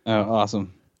 Oh,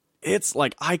 awesome. It's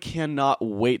like, I cannot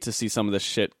wait to see some of this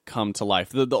shit come to life.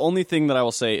 The only thing that I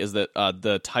will say is that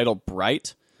the title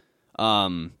Bright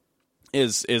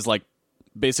is like,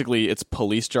 basically it's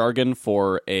police jargon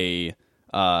for a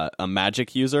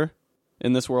magic user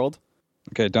in this world.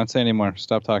 Okay, don't say anymore.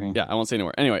 Stop talking. Yeah, I won't say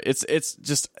anymore. Anyway,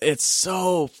 it's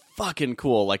so fucking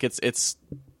cool. Like it's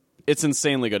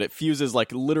insanely good. It fuses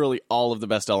like literally all of the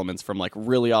best elements from like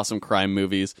really awesome crime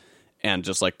movies and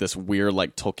just like this weird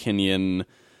like Tolkienian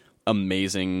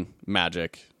amazing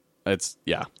magic. It's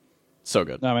so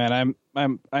good. No, man, I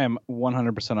am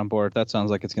 100% on board. That sounds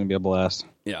like it's going to be a blast.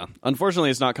 Yeah. Unfortunately,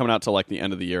 it's not coming out till like the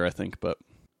end of the year, I think, but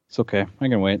it's okay. I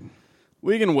can wait.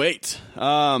 We can wait.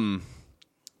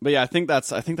 But yeah, I think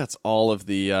that's all of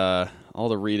the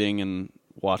reading and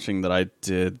watching that I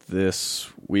did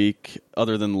this week,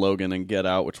 other than Logan and Get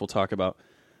Out, which we'll talk about.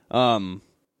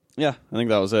 Yeah, I think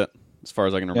that was it as far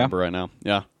as I can remember right now.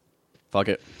 Yeah. Fuck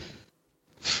it.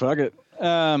 Should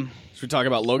we talk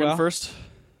about Logan first?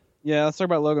 Yeah, let's talk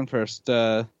about Logan first.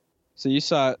 So you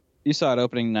saw it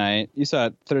opening night. You saw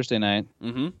it Thursday night.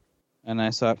 Mm-hmm. And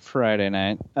I saw it Friday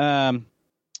night. I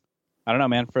don't know,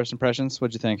 man. First impressions.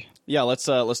 What'd you think? Yeah, let's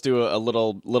do a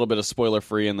little bit of spoiler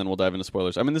free, and then we'll dive into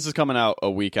spoilers. I mean, this is coming out a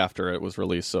week after it was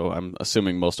released, so I'm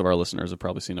assuming most of our listeners have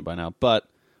probably seen it by now. But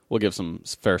we'll give some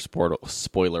fair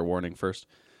spoiler warning first.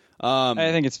 I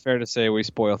think it's fair to say we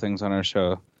spoil things on our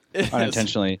show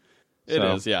unintentionally. It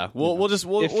is, yeah. We'll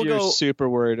go. If you're super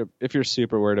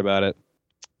worried about it,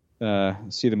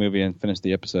 see the movie and finish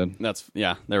the episode.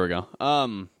 There we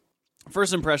go.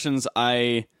 First impressions,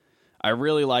 I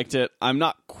really liked it. I'm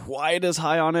not quite as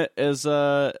high on it as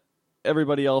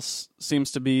everybody else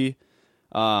seems to be.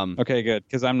 Okay, good,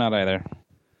 because I'm not either.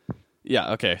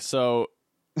 Yeah, okay, so...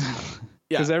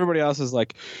 Because everybody else is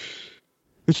like,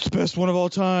 it's the best one of all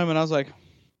time, and I was like,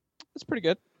 that's pretty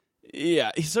good.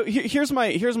 Yeah, so here's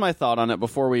my thought on it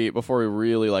before we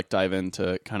really like dive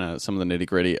into kind of some of the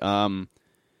nitty-gritty.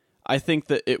 I think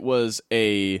that it was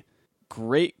a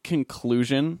great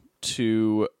conclusion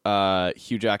to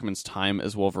Hugh Jackman's time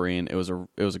as Wolverine. It was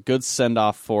a good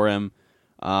send-off for him.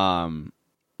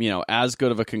 As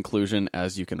good of a conclusion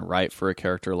as you can write for a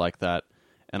character like that.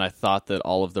 And I thought that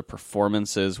all of the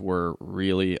performances were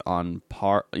really on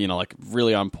par, like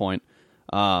really on point.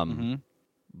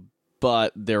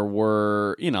 But there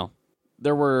were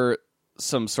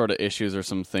some sort of issues or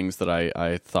some things that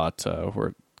I thought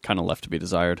were kind of left to be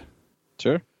desired.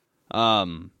 Sure.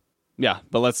 Yeah,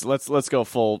 but let's go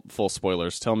full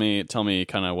spoilers. Tell me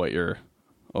kind of what your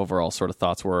overall sort of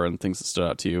thoughts were and things that stood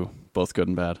out to you, both good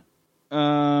and bad.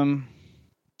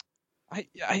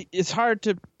 It's hard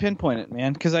to pinpoint it,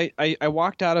 man, because I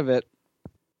walked out of it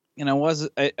and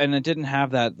it didn't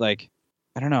have that, like,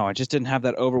 I don't know, I just didn't have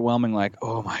that overwhelming, like,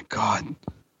 oh my god,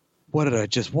 what did I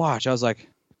just watch? I was like,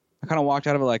 I kind of walked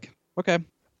out of it like, okay.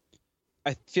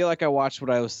 I feel like I watched what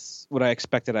I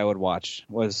expected I would watch,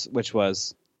 which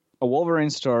was a Wolverine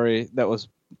story that was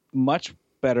much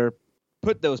better,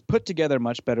 put together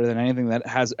much better than anything that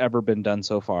has ever been done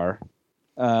so far.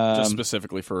 Just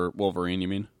specifically for Wolverine, you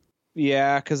mean?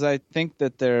 Yeah, because I think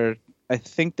they're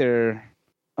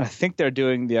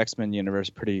doing the X-Men universe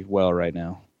pretty well right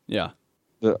now. Yeah,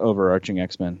 the overarching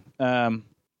X-Men.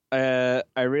 I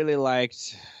really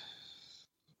liked.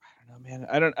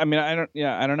 I don't know, man.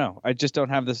 I don't know. I just don't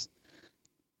have this.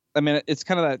 I mean, it's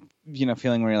kind of that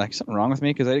feeling where you're like, something wrong with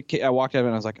me, because I walked out of it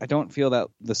and I was like, I don't feel that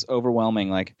this overwhelming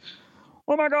like,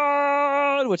 oh my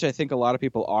god, which I think a lot of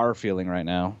people are feeling right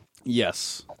now.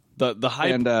 Yes. The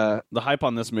hype and the hype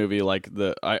on this movie, like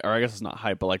I guess it's not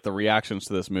hype, but like the reactions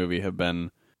to this movie have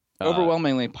been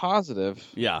overwhelmingly positive.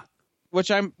 Yeah. Which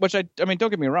I mean, don't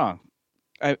get me wrong.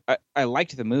 I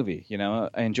liked the movie, I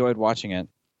enjoyed watching it.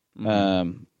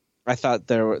 Mm-hmm. I thought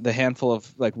the handful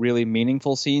of like really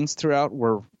meaningful scenes throughout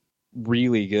were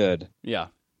really good. Yeah.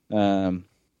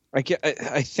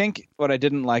 I think what I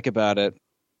didn't like about it,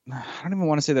 I don't even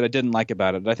want to say that I didn't like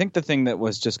about it. I think the thing that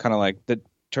was just kind of like that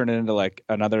turned it into like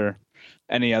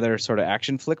any other sort of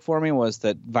action flick for me was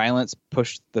that violence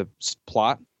pushed the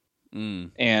plot.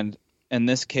 And in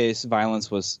this case,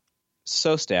 violence was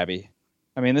so stabby.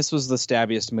 I mean, this was the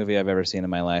stabbiest movie I've ever seen in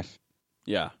my life.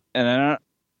 Yeah. And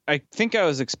I think I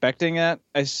was expecting that.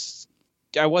 I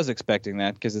was expecting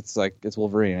that because it's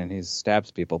Wolverine and he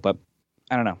stabs people. But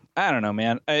I don't know,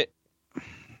 man. I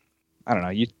don't know.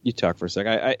 You talk for a sec.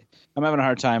 I'm having a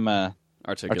hard time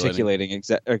articulating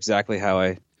exactly how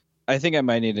I think I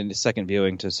might need a second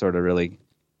viewing to sort of really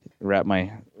wrap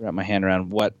my hand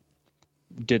around what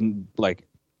didn't like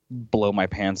blow my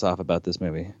pants off about this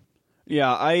movie.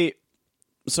 Yeah,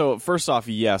 so first off,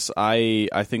 yes, I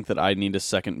think that I need a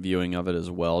second viewing of it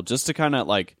as well, just to kind of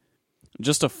like,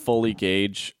 just to fully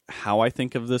gauge how I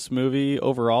think of this movie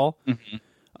overall.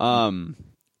 Mm-hmm.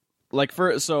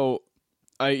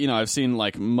 I've seen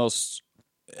like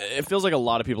it feels like a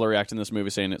lot of people are reacting to this movie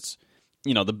saying it's,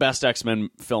 the best X-Men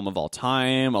film of all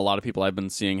time. A lot of people I've been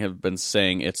seeing have been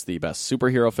saying it's the best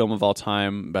superhero film of all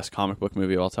time, best comic book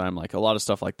movie of all time, like a lot of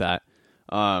stuff like that.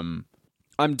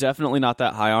 I'm definitely not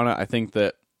that high on it. I think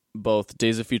that both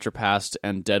Days of Future Past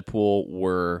and Deadpool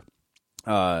were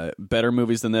better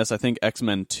movies than this. I think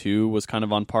X-Men 2 was kind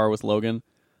of on par with Logan.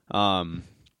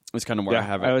 It's kind of where I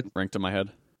have it ranked in my head.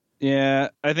 Yeah,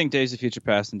 I think Days of Future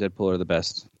Past and Deadpool are the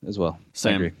best as well.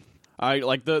 Same. I agree. I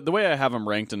like the way I have them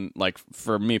ranked, and like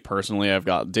for me personally, I've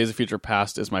got Days of Future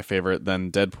Past is my favorite,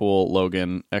 then Deadpool,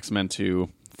 Logan, X-Men 2,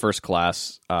 First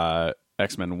Class,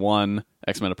 X-Men 1,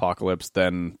 X-Men Apocalypse,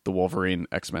 then the Wolverine,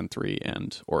 X-Men 3,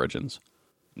 and Origins.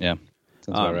 Yeah,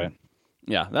 sounds about right.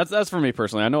 Yeah, that's for me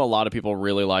personally. I know a lot of people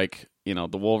really like the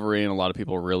Wolverine. A lot of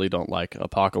people really don't like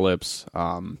Apocalypse.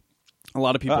 A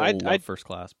lot of people love First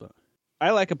Class, but I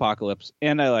like Apocalypse,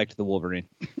 and I liked the Wolverine.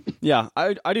 Yeah,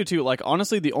 I do too. Like,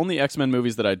 honestly, the only X-Men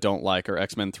movies that I don't like are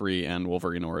X-Men 3 and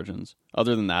Wolverine Origins.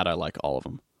 Other than that, I like all of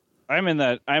them. I'm in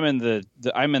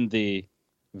the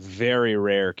very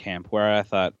rare camp where I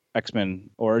thought X-Men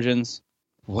Origins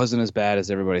wasn't as bad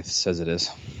as everybody says it is.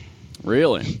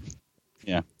 Really?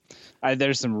 Yeah.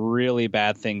 There's some really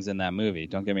bad things in that movie,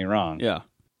 don't get me wrong. Yeah.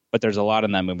 But there's a lot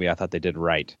in that movie I thought they did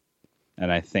right.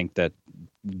 And I think that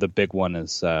the big one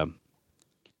is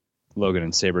Logan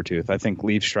and Sabretooth. I think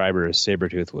Liev Schreiber as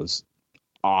Sabretooth was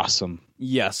awesome.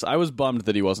 Yes, I was bummed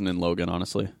that he wasn't in Logan,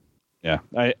 honestly. Yeah,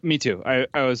 me too. I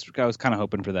was kind of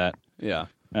hoping for that. Yeah.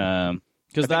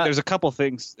 Because there's a couple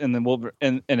things in the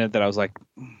in it that I was like,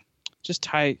 just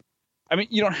tie. I mean,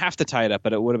 you don't have to tie it up,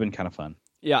 but it would have been kind of fun.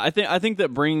 Yeah, I think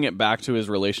that bringing it back to his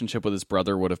relationship with his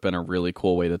brother would have been a really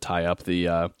cool way to tie up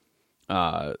the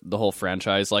whole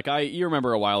franchise. Like you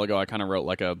remember a while ago, I kind of wrote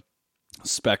like a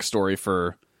spec story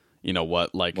for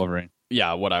what like Wolverine.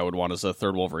 Yeah, what I would want as a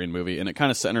third Wolverine movie, and it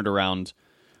kind of centered around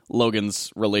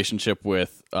Logan's relationship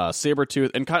with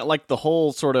Sabretooth, and kind of like the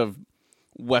whole sort of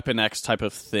Weapon X type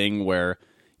of thing where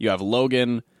you have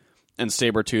Logan and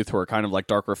Sabretooth who are kind of like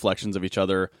dark reflections of each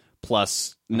other,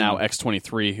 plus now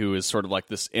X-23 who is sort of like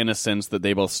this innocence that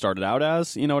they both started out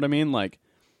as, you know what I mean? Like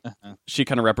she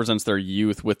kind of represents their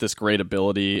youth with this great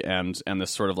ability and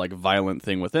this sort of like violent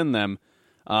thing within them.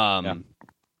 And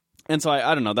so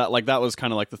I don't know, that was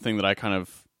kind of like the thing that I kind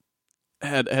of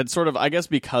had sort of, I guess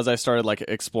because I started like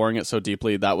exploring it so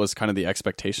deeply, that was kind of the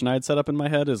expectation I had set up in my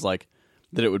head, is like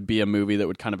that it would be a movie that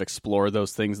would kind of explore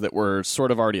those things that were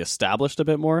sort of already established a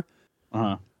bit more.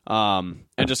 And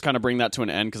just kind of bring that to an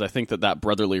end, because I think that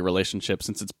brotherly relationship,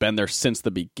 since it's been there since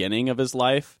the beginning of his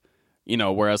life,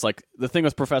 whereas like the thing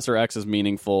with Professor X is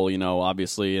meaningful,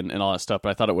 obviously, and all that stuff. But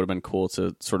I thought it would have been cool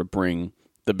to sort of bring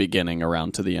the beginning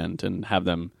around to the end and have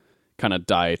them kind of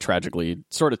die tragically,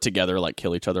 sort of together, like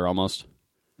kill each other almost.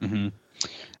 Mm-hmm.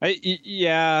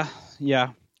 Yeah.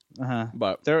 Uh-huh.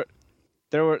 But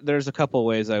there's a couple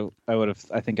ways I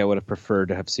think I would have preferred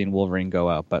to have seen Wolverine go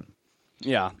out, but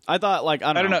yeah, I thought like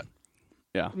I don't know.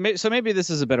 Yeah. So maybe this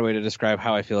is a better way to describe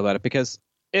how I feel about it, because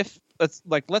if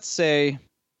let's say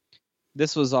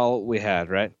this was all we had,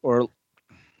 right? Or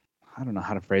I don't know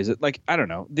how to phrase it. Like, I don't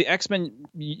know. The X-Men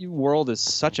world is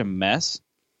such a mess.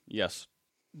 Yes.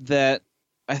 That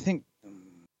I think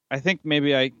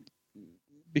maybe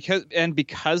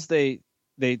because they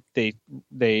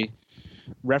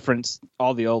reference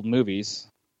all the old movies,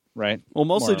 right? Well,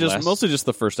 mostly just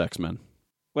the first X-Men.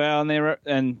 Well,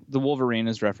 and the Wolverine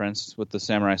is referenced with the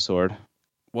samurai sword.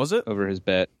 Was it over his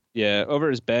bed? Yeah, over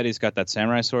his bed he's got that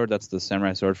samurai sword. That's the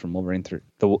samurai sword from Wolverine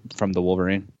from the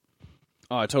Wolverine.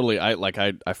 Oh,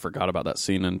 I forgot about that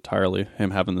scene entirely.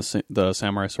 Him having the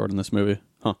samurai sword in this movie.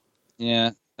 Huh.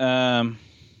 Yeah.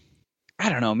 I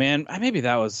don't know, man. Maybe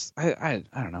that was I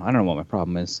don't know. I don't know what my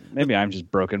problem is. Maybe I'm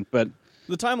just broken, but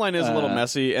the timeline is a little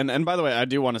messy. And by the way, I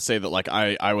do want to say that like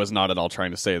I was not at all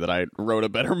trying to say that I wrote a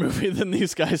better movie than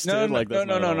these guys did. No.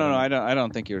 I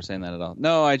don't think you were saying that at all.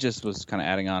 No, I just was kind of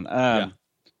adding on.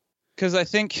 Because I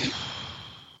think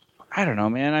I don't know,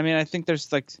 man. I mean, I think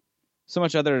there's like so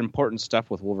much other important stuff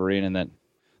with Wolverine, and that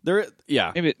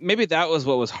maybe that was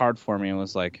what was hard for me. It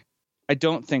was like I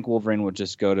don't think Wolverine would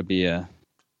just go to be a.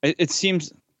 It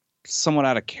seems somewhat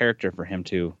out of character for him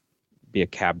to be a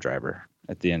cab driver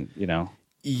at the end,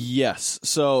 Yes.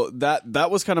 So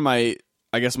that was kind of my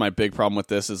big problem with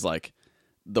this is like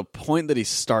the point that he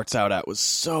starts out at was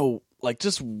so like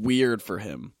just weird for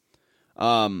him.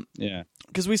 Yeah.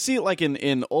 Because we see it like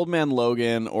in Old Man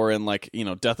Logan or in like,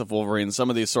 Death of Wolverine, some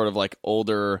of these sort of like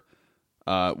older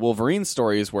Wolverine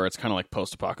stories where it's kind of like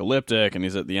post-apocalyptic and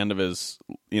he's at the end of his,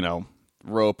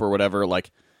 rope or whatever.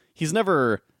 Like he's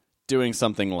never doing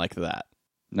something like that.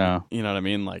 No. You know what I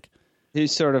mean? Like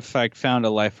he's sort of like found a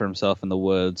life for himself in the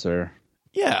woods, or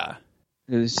yeah.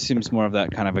 It seems more of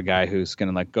that kind of a guy who's going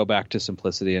to like go back to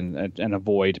simplicity and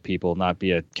avoid people, not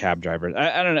be a cab driver.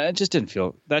 I don't know. It just didn't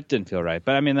feel right.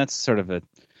 But I mean, that's sort of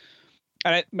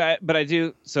but I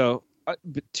do. So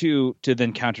to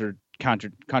then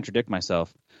contradict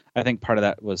myself, I think part of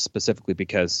that was specifically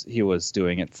because he was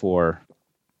doing it for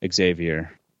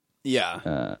Xavier.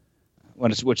 Yeah.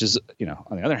 Which is,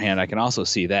 on the other hand, I can also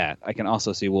see that. I can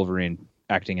also see Wolverine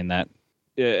acting in that.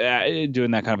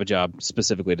 Doing that kind of a job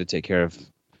specifically to take care of,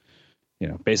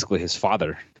 basically his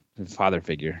father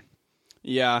figure.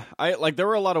 Yeah, there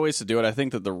were a lot of ways to do it. I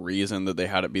think that the reason that they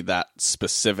had it be that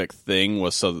specific thing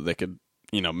was so that they could,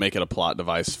 make it a plot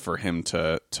device for him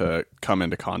to come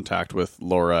into contact with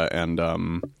Laura and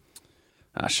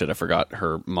I forgot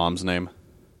her mom's name.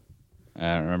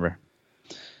 I don't remember.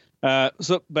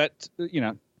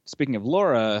 Speaking of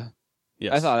Laura,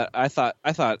 yes. I thought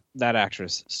that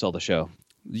actress stole the show.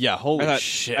 Yeah, holy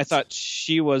shit! I thought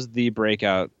she was the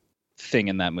breakout thing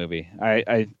in that movie.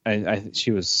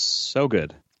 She was so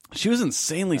good. She was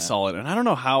insanely solid, and I don't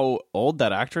know how old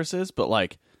that actress is, but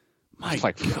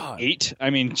my God, 8. I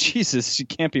mean, Jesus, she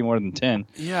can't be more than 10.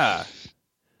 Yeah,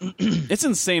 it's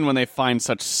insane when they find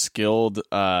such skilled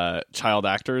child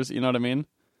actors. You know what I mean?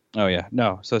 Oh yeah,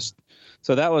 no. So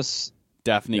that was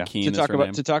Daphne Keane. To talk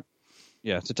about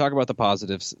the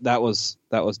positives, that was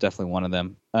definitely one of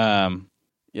them.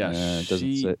 It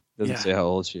doesn't say how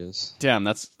old she is. Damn,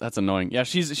 that's annoying. Yeah,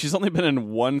 she's only been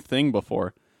in one thing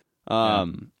before. She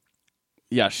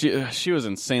was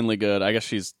insanely good. I guess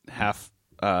she's half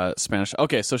Spanish.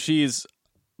 Okay, so she's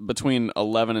between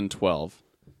 11 and 12,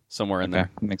 somewhere in there.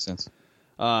 Makes sense.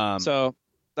 So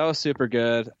that was super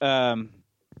good. I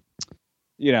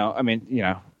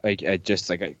just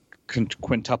like a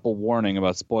quintuple warning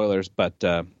about spoilers, but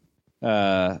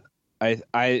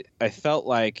I felt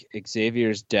like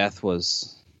Xavier's death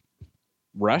was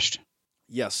rushed.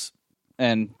 Yes.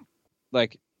 And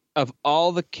like of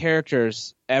all the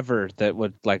characters ever that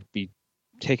would like be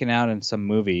taken out in some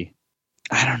movie,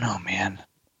 I don't know, man.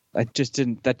 That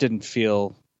didn't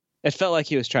feel. It felt like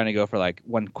he was trying to go for like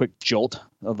one quick jolt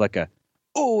of like it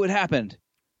happened.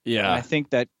 Yeah. And I think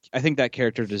that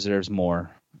character deserves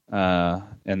more.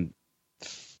 And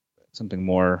something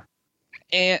more.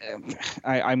 And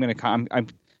I'm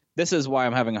this is why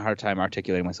I'm having a hard time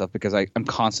articulating myself, because I'm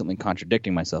constantly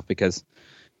contradicting myself, because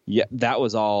that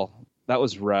was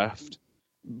roughed,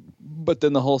 but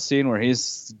then the whole scene where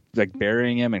he's like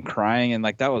burying him and crying and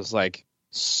like that was like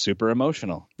super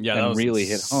emotional. Yeah, and that was really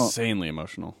hit home. Insanely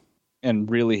emotional. and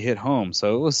really hit home.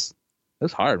 So it was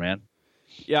hard, man.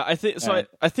 Yeah, I think so.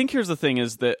 I think here's the thing: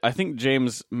 is that I think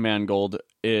James Mangold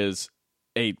is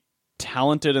a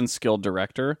talented and skilled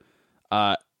director.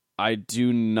 I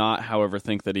do not, however,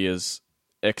 think that he is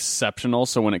exceptional.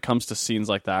 So when it comes to scenes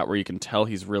like that, where you can tell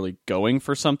he's really going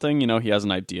for something, he has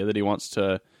an idea that he wants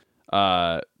to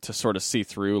sort of see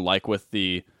through, like with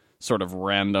the sort of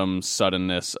random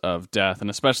suddenness of death, and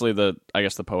especially the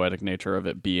poetic nature of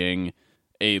it being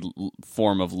a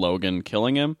form of Logan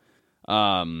killing him.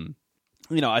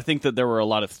 I think that there were a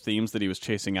lot of themes that he was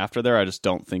chasing after there. I just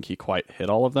don't think he quite hit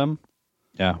all of them.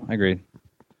 Yeah, I agree.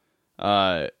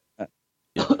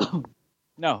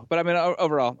 No, but I mean,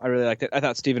 overall, I really liked it. I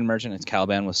thought Stephen Merchant as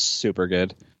Caliban was super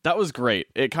good. That was great.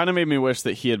 It kind of made me wish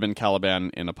that he had been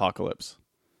Caliban in Apocalypse.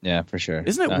 Yeah, for sure.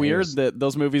 Isn't it weird that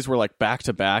those movies were like back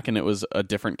to back and it was a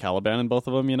different Caliban in both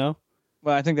of them,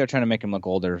 Well, I think they're trying to make him look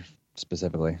older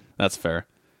specifically. That's fair.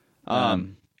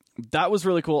 That was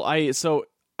really cool. I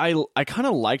kind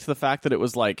of liked the fact that it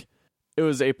was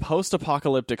a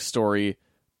post-apocalyptic story,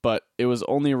 but it was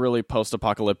only really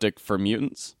post-apocalyptic for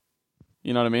mutants.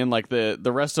 You know what I mean? Like the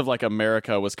rest of like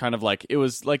America was kind of like, it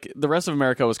was like the rest of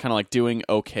America was kind of like doing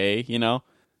okay,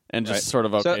 and just sort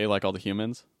of okay, like all the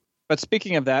humans. But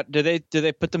speaking of that, do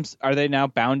they put them? Are they now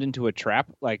bound into a trap?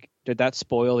 Like, did that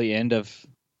spoil the end of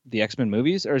the X-Men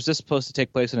movies, or is this supposed to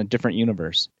take place in a different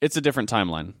universe? It's a different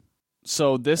timeline.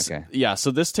 So this,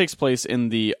 so this takes place in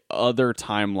the other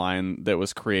timeline that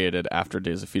was created after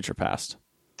Days of Future Past.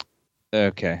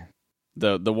 Okay.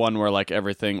 The one where like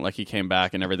everything, like he came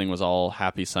back and everything was all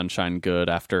happy, sunshine, good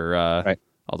after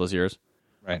all those years.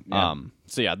 Right. Yeah.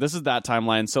 So yeah, this is that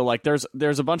timeline. So like there's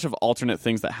a bunch of alternate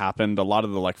things that happened. A lot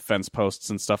of the like fence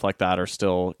posts and stuff like that are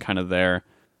still kind of there.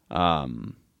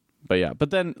 But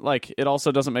then like it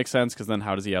also doesn't make sense because then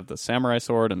how does he have the samurai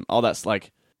sword and all that's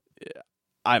like,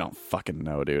 I don't fucking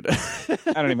know, dude.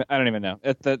 I don't even know.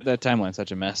 The timeline's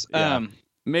such a mess. Yeah.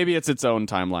 Maybe it's its own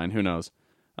timeline. Who knows?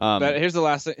 But here's the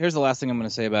last thing I'm going to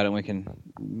say about it. And we can,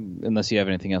 unless you have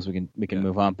anything else, we can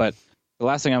move on. But the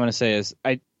last thing I'm going to say is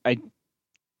I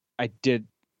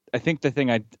think the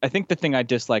thing I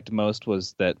disliked most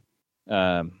was that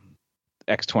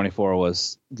X-24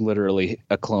 was literally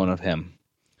a clone of him.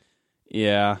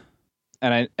 Yeah,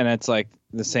 and it's like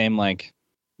the same like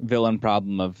villain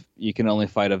problem of you can only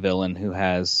fight a villain who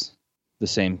has the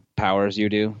same powers you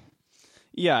do.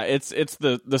 Yeah, it's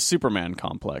the Superman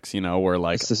complex, where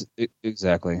like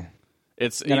exactly.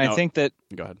 It's I think that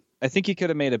go ahead. I think he could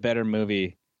have made a better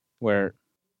movie where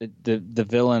the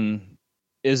villain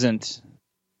isn't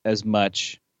as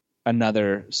much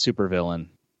another supervillain,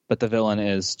 but the villain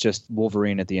is just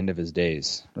Wolverine at the end of his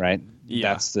days, right?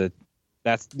 Yeah.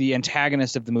 That's the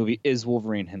antagonist of the movie is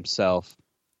Wolverine himself,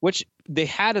 which they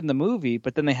had in the movie,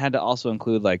 but then they had to also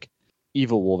include like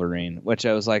evil Wolverine, which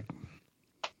I was like,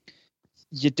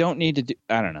 you don't need to do.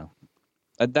 I don't know.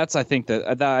 I think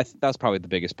that's probably the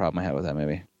biggest problem I had with that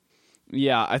movie.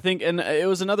 Yeah, I think, and it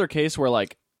was another case where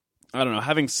like, I don't know,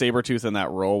 having Sabretooth in that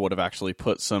role would have actually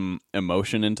put some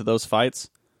emotion into those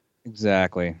fights.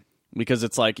 Exactly. Because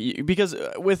it's like,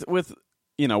 with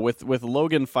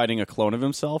Logan fighting a clone of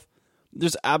himself,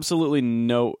 there's absolutely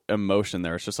no emotion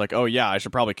there. It's just like, oh yeah, I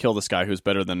should probably kill this guy who's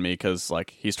better than me because like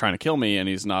he's trying to kill me and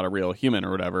he's not a real human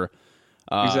or whatever.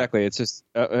 Exactly. It's just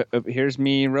here's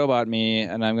me, robot me,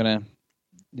 and I'm gonna,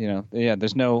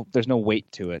 there's no weight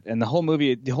to it. And the whole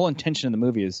movie, the whole intention of the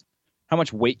movie is how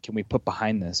much weight can we put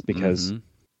behind this? Because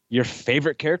your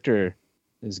favorite character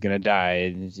is gonna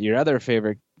die, and your other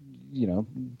favorite,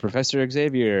 Professor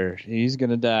Xavier, he's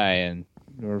gonna die, and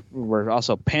we're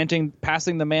also passing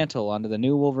the mantle onto the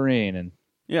new Wolverine, and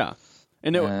yeah,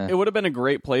 and it would have been a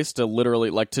great place to literally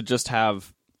like to just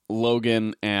have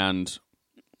Logan and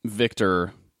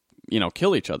Victor,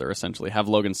 kill each other, essentially. Have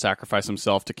Logan sacrifice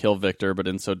himself to kill Victor, but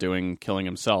in so doing, killing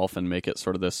himself, and make it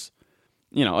sort of this,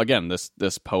 again,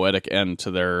 this poetic end to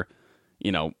their,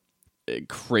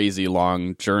 crazy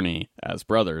long journey as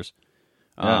brothers.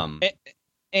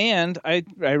 And I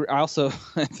also,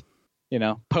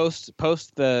 post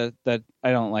the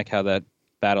I don't like how that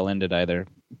battle ended either,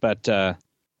 but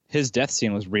his death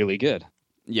scene was really good.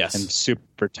 Yes, and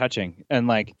super touching. And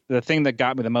like the thing that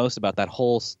got me the most about that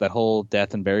whole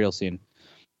death and burial scene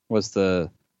was the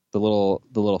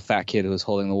little fat kid who was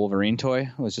holding the Wolverine toy.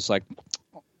 It was just like,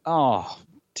 oh,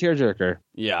 tearjerker.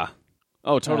 Yeah.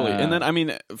 Oh, totally. And then I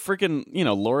mean, freaking,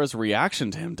 Laura's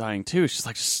reaction to him dying too. She's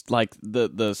like, just like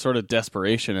the sort of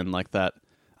desperation and like that.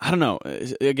 I don't know.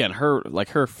 Again,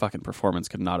 her fucking performance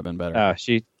could not have been better.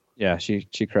 She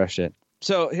crushed it.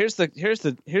 So here's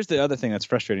the other thing that's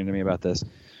frustrating to me about this.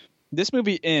 This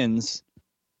movie ends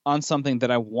on something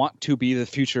that I want to be the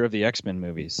future of the X-Men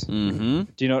movies. Mm-hmm.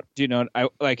 Do you know? I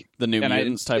like the New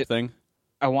Mutants type thing.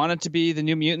 I want it to be the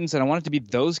New Mutants, and I want it to be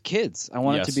those kids. I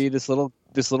want it to be this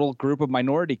little group of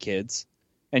minority kids,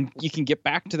 and you can get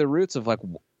back to the roots of like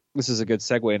this is a good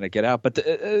segue and I get out, but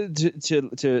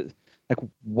to like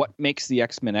what makes the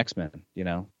X-Men X-Men? You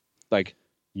know, like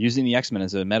using the X-Men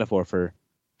as a metaphor for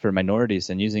minorities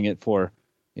and using it for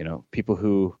people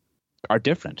who are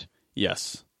different.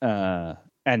 Yes.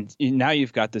 And now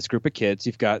you've got this group of kids.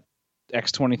 You've got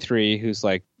X-23, who's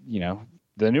like,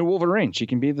 the new Wolverine. She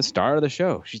can be the star of the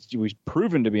show. She's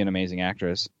proven to be an amazing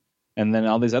actress. And then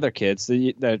all these other kids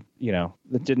that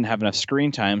didn't have enough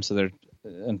screen time, so they're,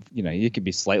 you could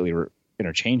be slightly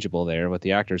interchangeable there with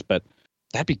the actors, but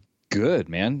that'd be good,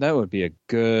 man. That would be a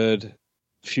good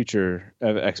future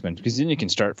of X-Men, because then you can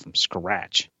start from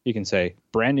scratch. You can say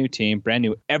brand new team, brand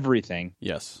new everything.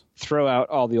 Yes. Throw out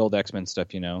all the old X-Men stuff,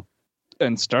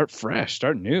 and start fresh,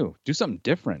 start new, do something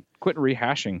different. Quit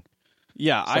rehashing.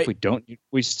 Yeah, stuff we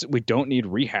don't need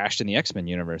rehashed in the X-Men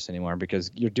universe anymore, because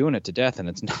you're doing it to death and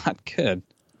it's not good.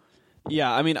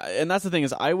 Yeah, I mean, and that's the thing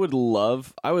is, I would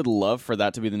love for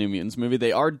that to be the New Mutants movie.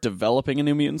 They are developing a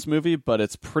New Mutants movie, but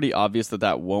it's pretty obvious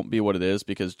that won't be what it is,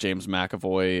 because James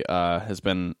McAvoy has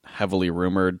been heavily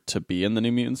rumored to be in the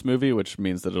New Mutants movie, which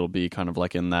means that it'll be kind of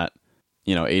like in that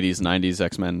 80s 90s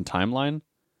X-Men timeline.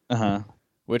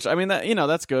 Which, I mean, that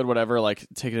that's good, whatever, like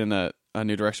take it in a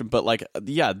new direction, but like,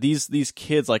 yeah, these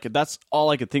kids, like, that's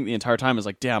all I could think the entire time is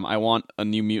like, damn, I want a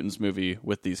New Mutants movie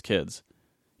with these kids.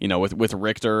 With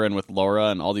Richter and with Laura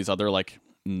and all these other like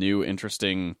new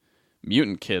interesting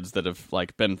mutant kids that have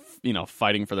like been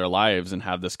fighting for their lives and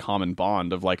have this common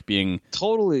bond of like being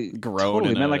totally grown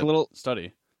in like a little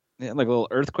study, like a little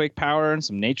earthquake power and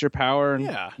some nature power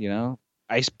and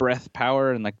ice breath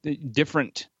power and like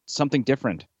something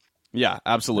different. Yeah,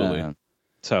 absolutely.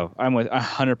 So I'm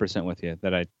 100% with you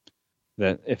that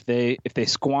if they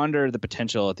squander the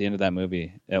potential at the end of that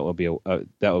movie, that will be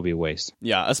a waste.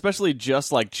 Yeah, especially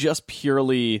just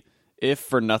purely, if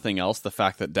for nothing else, the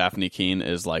fact that Daphne Keane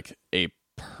is like a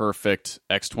perfect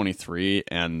X-23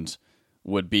 and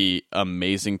would be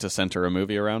amazing to center a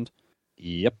movie around.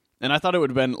 Yep. And I thought it would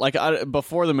have been like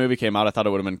before the movie came out, I thought it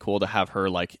would have been cool to have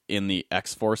her like in the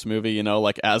X-Force movie,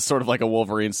 like as sort of like a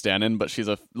Wolverine stand-in, but she's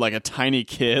a tiny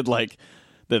kid like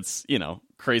that's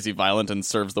crazy violent and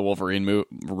serves the Wolverine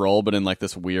role, but in like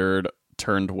this weird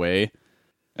turned way.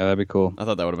 Yeah, that'd be cool. I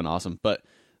thought that would have been awesome. But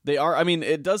they are, I mean,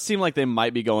 it does seem like they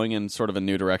might be going in sort of a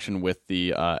new direction with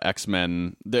the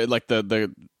X-Men. Like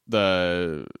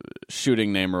the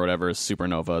shooting name or whatever is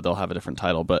Supernova. They'll have a different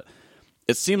title, but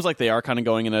it seems like they are kind of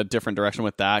going in a different direction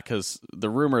with that, because the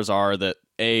rumors are that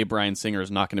A, Bryan Singer is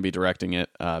not going to be directing it.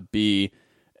 B,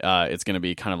 it's going to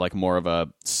be kind of like more of a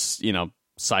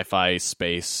sci-fi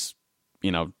space,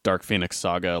 Dark Phoenix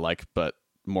saga, like, but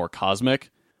more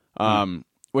cosmic.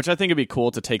 Which I think would be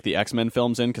cool to take the X-Men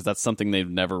films in, because that's something they've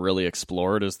never really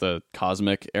explored, is the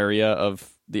cosmic area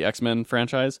of the X-Men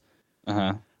franchise.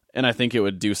 And I think it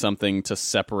would do something to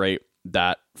separate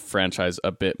that franchise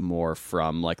a bit more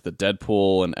from like the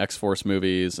Deadpool and X-Force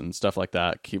movies and stuff like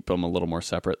that. Keep them a little more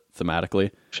separate thematically.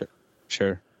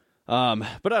 Sure.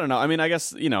 But I don't know. I mean, I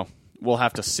guess, we'll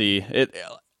have to see.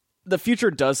 The future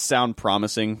does sound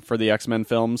promising for the X-Men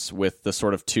films with the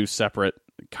sort of two separate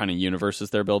kind of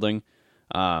universes they're building.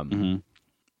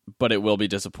 But it will be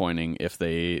disappointing if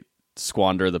they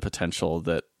squander the potential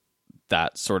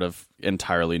that sort of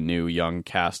entirely new young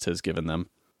cast has given them.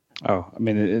 Oh, I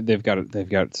mean, they've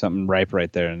got something ripe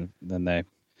right there, and then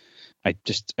I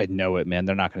know it, man.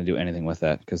 They're not going to do anything with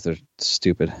that because they're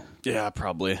stupid. Yeah,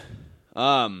 probably.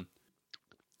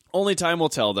 Only time will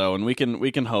tell, though, and we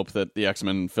can hope that the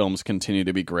X-Men films continue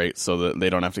to be great, so that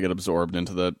they don't have to get absorbed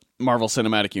into the Marvel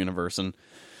Cinematic Universe and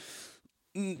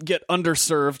get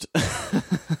underserved.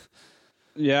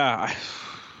 Yeah,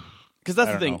 because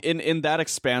that's the thing. In that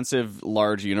expansive,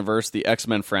 large universe, the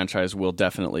X-Men franchise will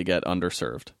definitely get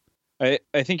underserved. I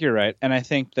think you're right, and I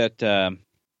think that I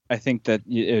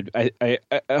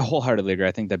wholeheartedly agree.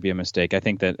 I think that'd be a mistake. I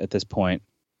think that at this point,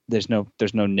 there's no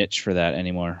niche for that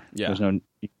anymore. Yeah.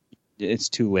 It's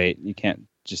too late. You can't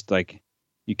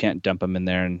dump them in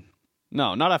there and.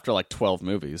 No, not after like 12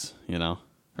 movies,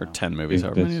 or 10 movies,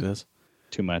 however many it is.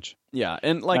 Too much. Yeah,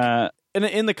 and like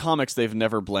in the comics, they've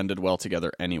never blended well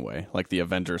together anyway. Like the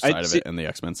Avengers side of it and the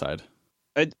X-Men side.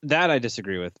 That I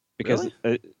disagree with, because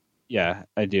really? Yeah,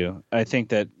 I do. I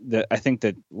think that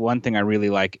one thing I really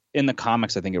like in the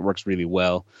comics, I think it works really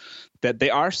well, that they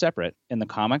are separate in the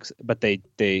comics, but they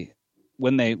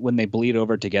when they bleed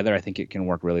over together, I think it can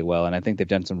work really well, and I think they've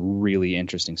done some really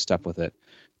interesting stuff with it.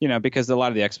 because a lot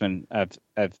of the X-Men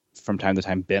have from time to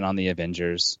time been on the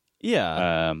Avengers.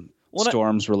 Yeah.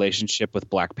 Storm's relationship with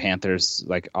Black Panther's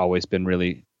like always been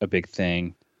really a big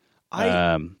thing.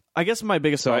 I guess my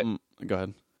biggest problem. Go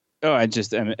ahead. Oh, I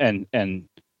just I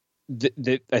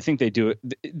think they do it.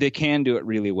 They can do it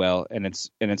really well, and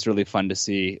it's really fun to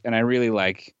see. And I really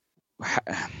like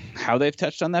how they've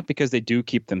touched on that because they do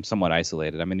keep them somewhat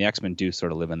isolated. I mean, the X-Men do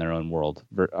sort of live in their own world,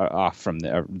 off from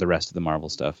the rest of the Marvel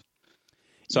stuff.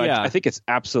 So I think it's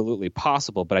absolutely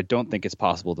possible, but I don't think it's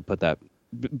possible to put that.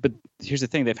 But here's the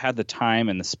thing: they've had the time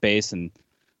and the space and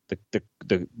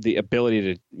the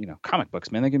ability to, comic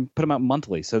books, man, they can put them out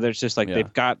monthly. So there's just like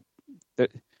they've got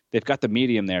the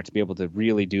medium there to be able to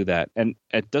really do that. And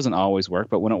it doesn't always work,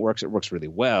 but when it works really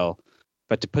well.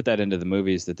 But to put that into the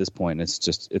movies at this point, it's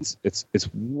just it's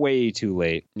way too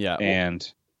late. Yeah, and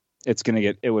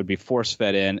it would be force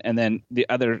fed in, and then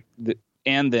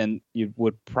then you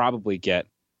would probably get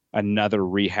another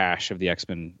rehash of the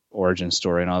X-Men origin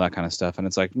story and all that kind of stuff. And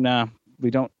it's like, nah, we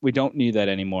don't need that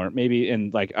anymore. Maybe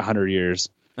in like 100 years,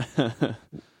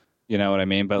 you know what I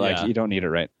mean? But like, you don't need it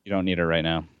right. You don't need it right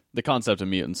now. The concept of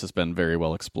mutants has been very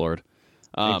well explored.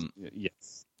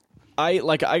 Yes. I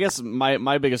guess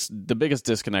the biggest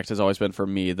disconnect has always been for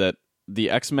me that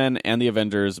the X-Men and the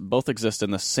Avengers both exist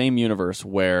in the same universe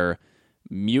where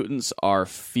mutants are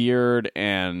feared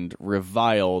and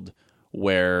reviled,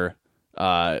 where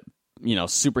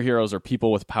superheroes or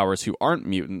people with powers who aren't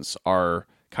mutants are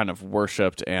kind of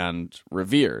worshipped and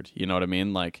revered. You know what I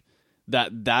mean? Like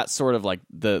that sort of like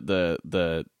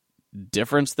the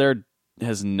difference there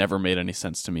has never made any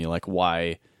sense to me. Like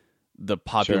why the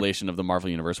population of the Marvel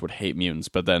universe would hate mutants,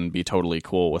 but then be totally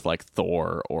cool with like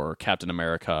Thor or Captain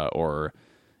America or,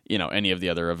 any of the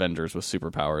other Avengers with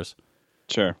superpowers.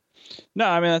 Sure. No,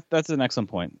 I mean, that's an excellent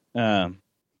point. But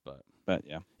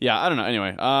yeah. Yeah. I don't know.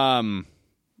 Anyway.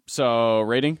 So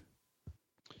rating?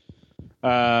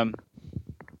 I'm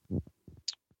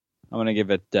going to give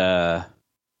it,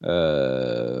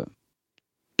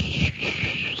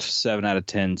 7 out of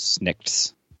 10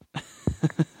 snicks.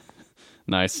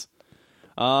 Nice.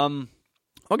 I'll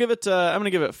give it. I'm gonna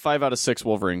give it 5 out of 6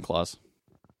 Wolverine claws.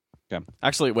 Okay.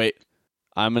 Actually, wait.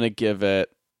 I'm gonna give it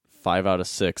 5 out of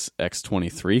 6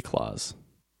 X-23 claws.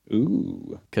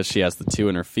 Ooh. Because she has the 2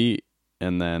 in her feet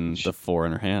and then the 4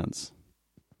 in her hands.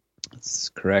 That's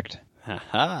correct.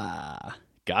 Ha!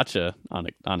 Gotcha on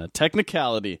a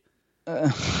technicality.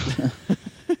 Yeah,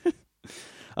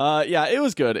 it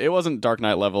was good. It wasn't Dark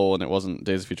Knight level and it wasn't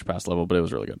Days of Future Past level, but it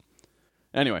was really good.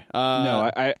 Anyway, no,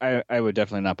 I would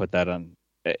definitely not put that on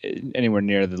anywhere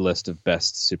near the list of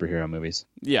best superhero movies.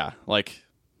 Yeah, like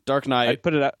Dark Knight. I'd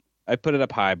put it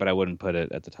up high, but I wouldn't put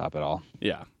it at the top at all.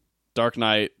 Yeah, Dark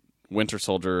Knight, Winter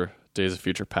Soldier, Days of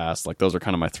Future Past. Like those are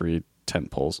kind of my 3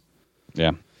 tent poles.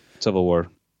 Yeah, Civil War.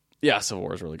 Yeah, Civil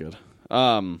War is really good.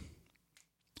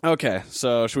 Okay,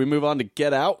 so should we move on to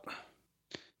Get Out?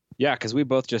 Yeah, because we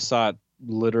both just saw it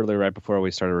literally right before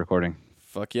we started recording.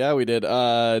 Fuck yeah, we did.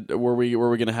 Were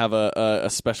we gonna have a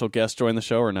special guest join the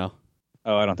show or no?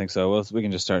 Oh, I don't think so. Well, we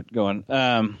can just start going.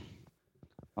 I'll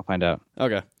find out.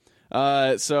 Okay.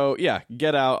 So yeah,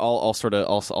 Get Out. I'll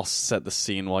set the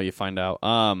scene while you find out.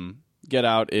 Get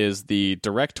Out is the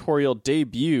directorial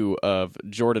debut of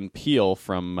Jordan Peele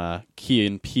from Key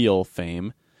and Peele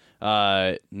fame.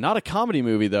 Not a comedy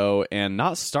movie though, and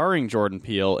not starring Jordan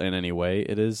Peele in any way.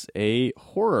 It is a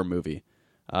horror movie.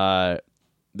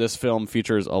 This film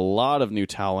features a lot of new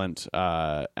talent,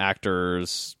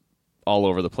 actors all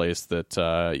over the place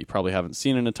that you probably haven't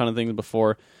seen in a ton of things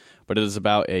before, but it is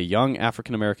about a young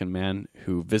African-American man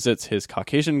who visits his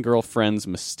Caucasian girlfriend's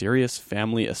mysterious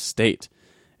family estate,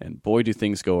 and boy, do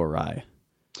things go awry.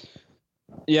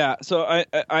 Yeah, so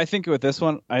I think with this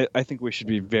one, I think we should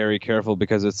be very careful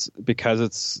because it's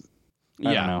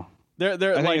I don't know.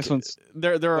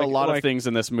 There are a lot of things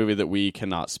in this movie that we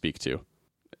cannot speak to.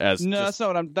 That's not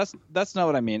what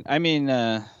I mean. I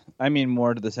mean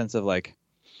more to the sense of like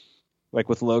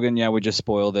with Logan. Yeah, we just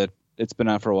spoiled it. It's been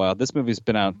out for a while. This movie's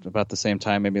been out about the same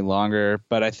time, maybe longer.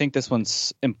 But I think this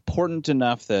one's important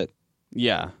enough that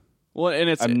well,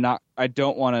 and I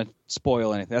don't want to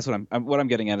spoil anything. That's what I'm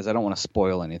getting at is I don't want to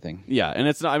spoil anything. Yeah, and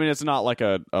it's not. I mean, it's not like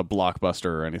a blockbuster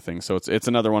or anything. So it's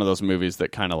another one of those movies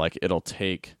that kind of like it'll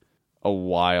take a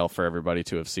while for everybody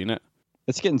to have seen it.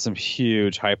 It's getting some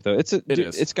huge hype though. It's got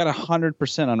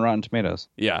 100% on Rotten Tomatoes.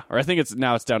 Yeah, or I think it's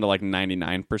down to like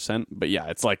 99%. But yeah,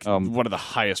 it's like one of the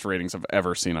highest ratings I've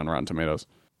ever seen on Rotten Tomatoes.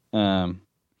 Well,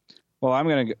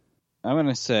 I'm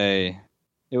gonna say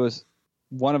it was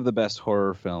one of the best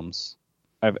horror films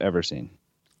I've ever seen.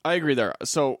 I agree there.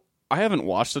 So I haven't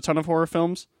watched a ton of horror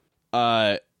films,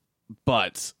 but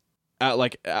But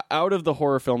out of the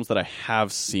horror films that I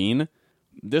have seen,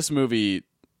 this movie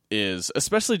is,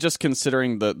 especially just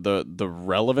considering the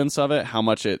relevance of it, how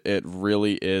much it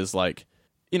really is like,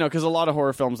 because a lot of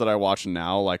horror films that I watch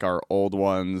now, like are old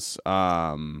ones,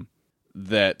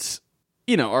 that,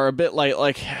 are a bit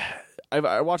like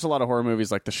I watch a lot of horror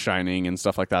movies like The Shining and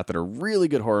stuff like that are really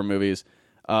good horror movies,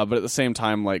 but at the same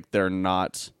time, like they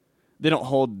don't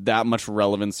hold that much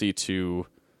relevancy to,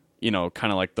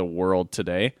 kind of like the world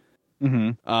today.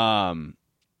 Mm-hmm.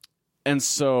 And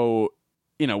so,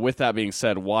 with that being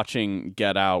said, watching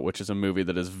Get Out, which is a movie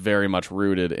that is very much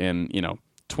rooted in,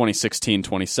 2016,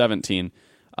 2017,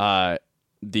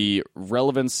 the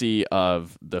relevancy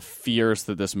of the fears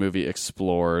that this movie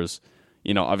explores,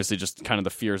 obviously just kind of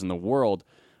the fears in the world,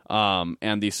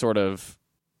 and the sort of,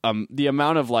 the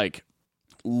amount of like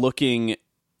looking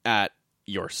at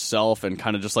yourself and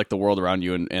kind of just like the world around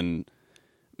you and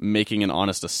making an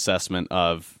honest assessment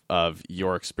of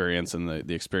your experience and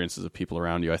the experiences of people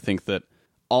around you. I think that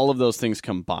all of those things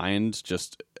combined,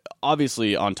 just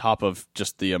obviously on top of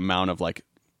just the amount of like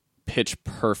pitch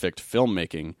perfect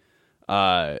filmmaking,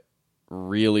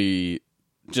 really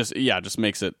just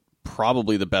makes it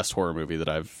probably the best horror movie that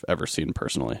I've ever seen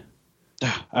personally.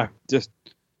 Just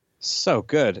so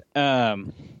good.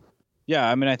 Yeah,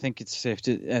 I mean, I think it's safe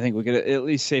to. I think we could at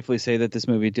least safely say that this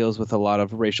movie deals with a lot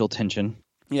of racial tension.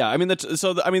 Yeah, I mean,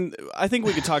 I think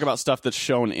we could talk about stuff that's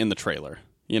shown in the trailer.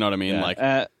 You know what I mean? Yeah, like,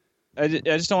 I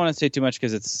just don't want to say too much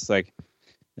because it's like,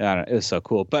 I don't know, it was so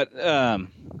cool. But I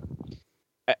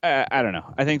don't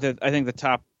know. I think at the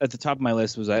top of my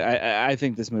list was I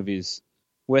think this movie's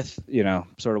with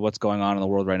sort of what's going on in the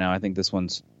world right now. I think this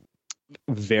one's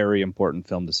a very important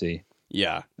film to see.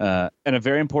 Yeah, and a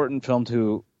very important film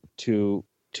to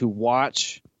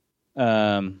watch.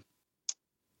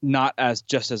 Not as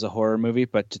just as a horror movie,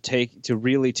 but to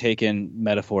really take in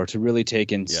metaphor, to really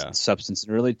take in substance,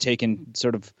 and really take in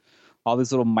sort of all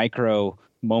these little micro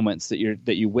moments that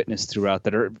you witness throughout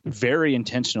that are very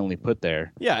intentionally put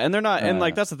there. Yeah, and they're not, and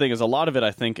like that's the thing is a lot of it.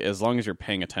 I think as long as you're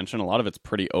paying attention, a lot of it's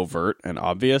pretty overt and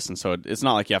obvious, and so it's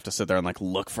not like you have to sit there and like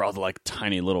look for all the like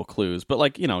tiny little clues. But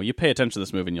like you pay attention to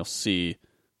this movie and you'll see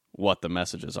what the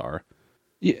messages are.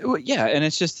 Yeah, and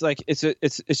it's just like it's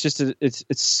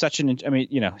such an. I mean,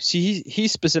 he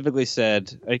specifically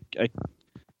said I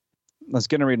was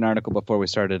going to read an article before we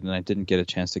started, and I didn't get a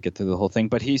chance to get through the whole thing.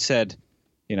 But he said,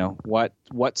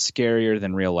 what's scarier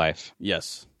than real life?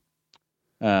 Yes.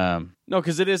 No,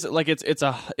 because it is like it's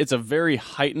a very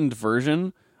heightened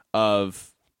version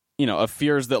of of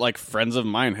fears that like friends of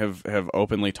mine have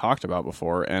openly talked about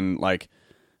before, and like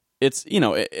it's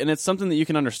and it's something that you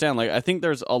can understand. Like I think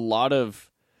there's a lot of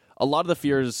the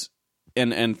fears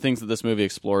and things that this movie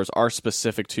explores are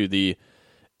specific to the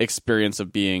experience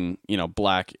of being,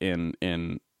 black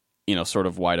in sort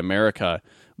of white America.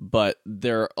 But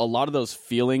there are a lot of those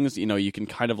feelings, you can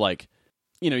kind of like,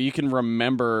 you can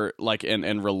remember like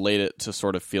and relate it to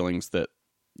sort of feelings that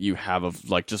you have of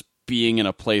like just being in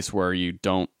a place where you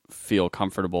don't feel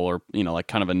comfortable or, like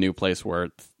kind of a new place where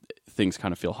things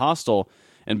kind of feel hostile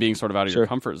and being sort of out of your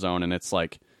comfort zone. And it's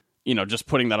like, just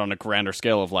putting that on a grander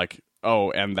scale of like, oh,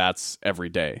 and that's every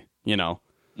day,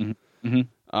 Mm-hmm.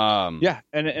 Mm-hmm. Yeah,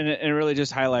 and it really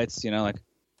just highlights, like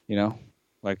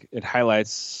it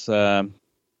highlights, what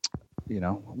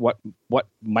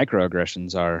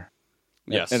microaggressions are.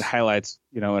 Yes, it highlights,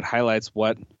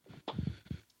 what,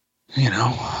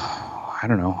 I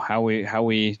don't know how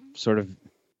we sort of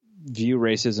view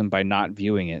racism by not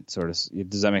viewing it. Sort of,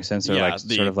 does that make sense? Or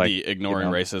the ignoring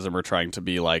racism or trying to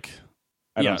be like,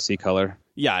 I don't see color.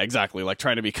 Yeah, exactly. Like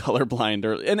trying to be colorblind,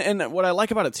 and what I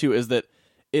like about it too is that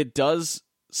it does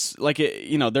like it.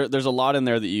 There's a lot in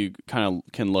there that you kind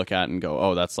of can look at and go,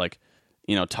 oh, that's like,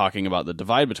 talking about the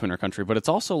divide between our country. But it's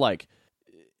also like,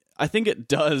 I think it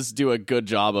does do a good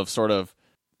job of sort of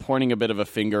pointing a bit of a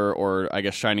finger, or I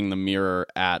guess shining the mirror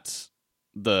at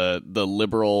the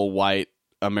liberal white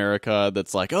America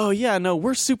that's like, oh yeah, no,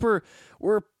 we're post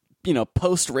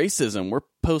racism, we're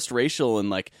post racial, and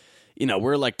like.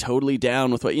 We're like totally down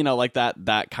with what, like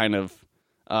that kind of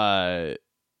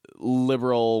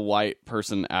liberal white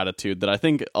person attitude that I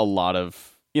think a lot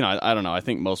of, I don't know, I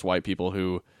think most white people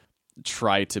who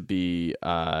try to be,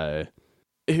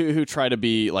 who try to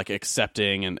be like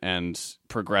accepting and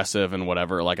progressive and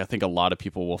whatever, like I think a lot of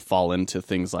people will fall into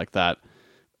things like that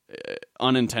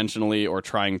unintentionally, or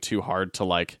trying too hard to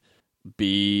like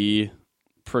be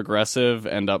progressive,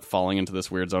 end up falling into this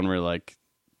weird zone where like,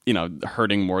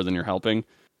 hurting more than you're helping.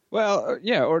 Well,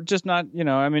 yeah, or just not,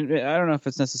 I mean, I don't know if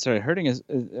it's necessarily hurting is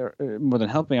more than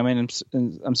helping. I mean,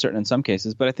 I'm certain in some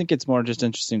cases, but I think it's more just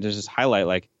interesting to just highlight,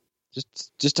 like,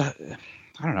 just a,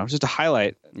 I don't know, just a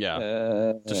highlight.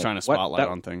 Yeah, just trying to spotlight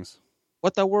on things.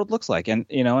 What that world looks like, and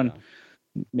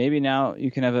maybe now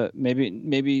you can have maybe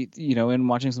in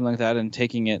watching something like that and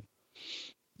taking it,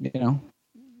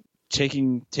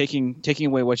 taking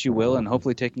away what you will, and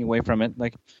hopefully taking away from it,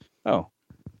 like, oh,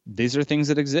 these are things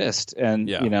that exist, and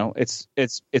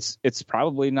it's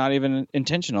probably not even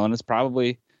intentional, and it's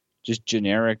probably just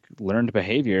generic learned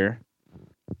behavior.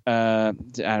 I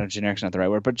don't know, generic's not the right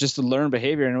word, but just learned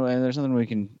behavior, and there's something we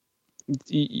can,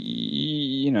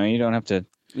 you don't have to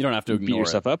beat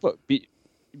yourself up, beat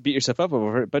yourself up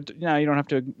over it, but now you don't have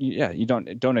to. Yeah, you don't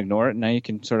ignore it. Now you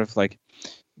can sort of like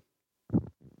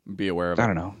be aware of it. I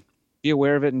don't know, be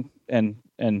aware of it, and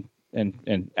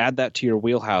add that to your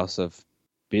wheelhouse of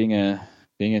being a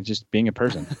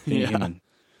person, being a human.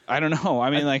 I don't know. I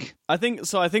mean, I think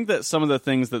that some of the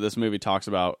things that this movie talks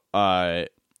about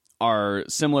are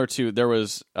similar to, there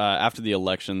was after the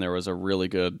election, there was a really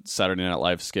good Saturday Night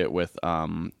Live skit with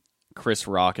Chris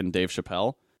Rock and Dave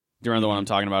Chappelle. Do you remember the one I'm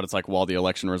talking about? It's like while the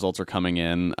election results are coming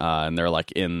in, and they're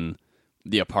like in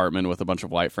the apartment with a bunch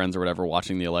of white friends or whatever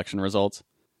watching the election results.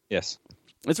 Yes.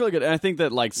 It's really good. And I think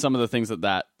that like some of the things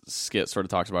that skit sort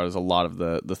of talks about is a lot of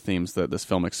the themes that this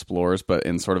film explores, but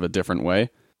in sort of a different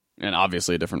way. And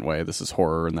obviously a different way. This is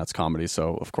horror and that's comedy,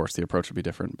 so of course the approach would be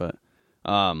different. But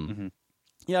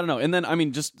yeah, I don't know. And then, I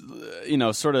mean, just,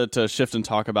 sort of to shift and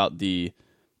talk about the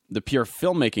pure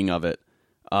filmmaking of it,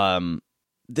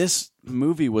 this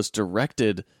movie was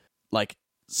directed like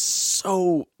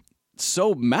so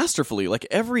masterfully. Like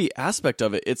every aspect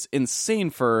of it, it's insane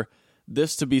for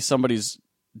this to be somebody's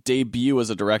debut as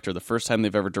a director, the first time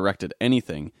they've ever directed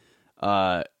anything,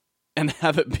 and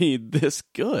have it be this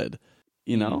good,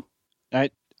 I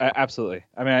absolutely.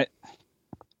 I mean,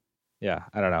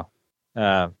 I don't know.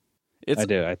 I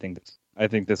do. I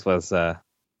think this was. I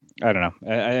don't know.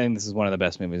 I think this is one of the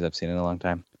best movies I've seen in a long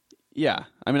time. Yeah,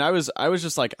 I mean, I was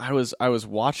just like, I was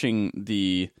watching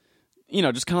the,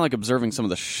 just kind of like observing some of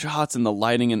the shots and the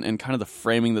lighting and kind of the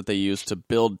framing that they use to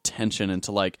build tension and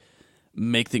to like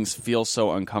make things feel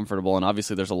so uncomfortable. And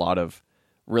obviously, there's a lot of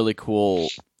really cool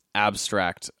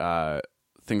abstract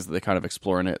things that they kind of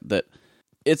explore in it. That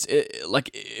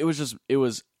it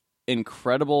was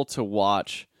incredible to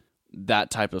watch that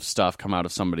type of stuff come out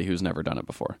of somebody who's never done it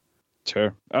before.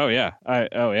 Sure. Oh yeah.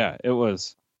 It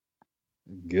was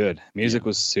good. Music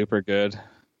was super good.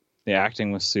 The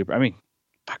acting was super. I mean,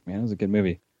 fuck man, it was a good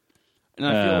movie.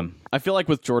 And I feel like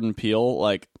with Jordan Peele,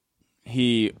 like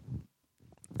I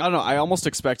don't know, I almost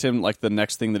expect him like the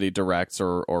next thing that he directs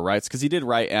or writes, because he did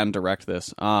write and direct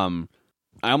this. I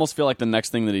almost feel like the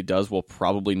next thing that he does will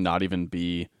probably not even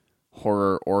be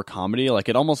horror or comedy. Like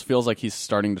it almost feels like he's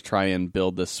starting to try and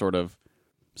build this sort of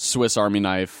Swiss Army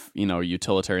knife,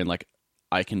 utilitarian, like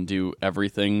I can do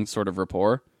everything sort of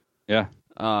rapport. Yeah.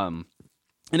 And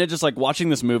it just like watching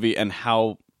this movie and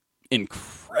how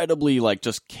incredibly like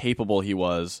just capable he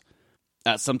was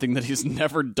at something that he's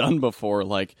never done before.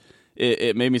 Like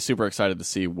it made me super excited to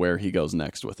see where he goes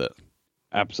next with it.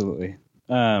 Absolutely.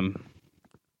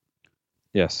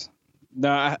 Yes. No,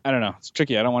 I don't know. It's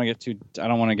tricky. I don't want to get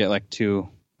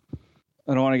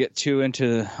too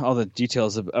into all the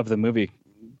details of the movie,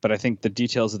 but I think the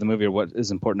details of the movie are what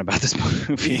is important about this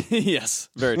movie. Yes,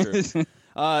 very true.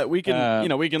 We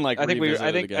can like. I think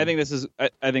this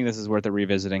is worth a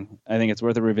revisiting. I think it's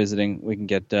worth a revisiting. We can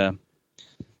get.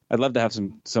 I'd love to have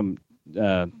some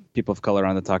people of color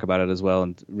on to talk about it as well,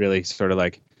 and really sort of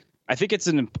like. I think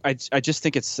it's I just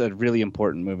think it's a really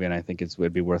important movie, and I think it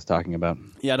would be worth talking about.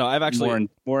 Yeah, no, I've actually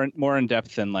more in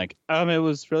depth than like, it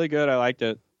was really good. I liked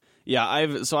it. Yeah,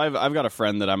 I've got a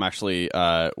friend that I'm actually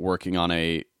working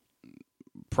on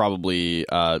probably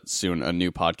soon a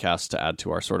new podcast to add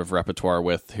to our sort of repertoire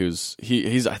with. He's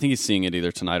I think he's seeing it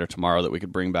either tonight or tomorrow, that we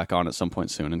could bring back on at some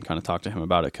point soon and kind of talk to him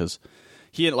about it, because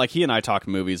he and I talk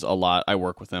movies a lot. I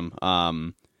work with him.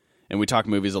 And we talk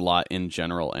movies a lot in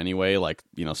general anyway, like,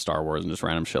 Star Wars and just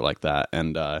random shit like that.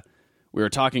 And we were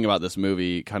talking about this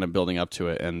movie, kind of building up to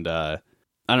it. And I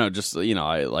don't know, just,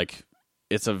 I like,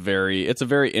 it's a very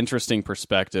interesting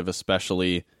perspective,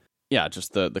 especially,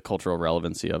 just the cultural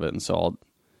relevancy of it. And so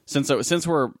since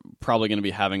we're probably going to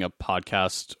be having a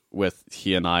podcast with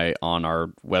he and I on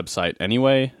our website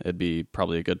anyway, it'd be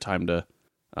probably a good time to,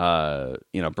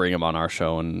 bring him on our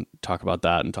show and talk about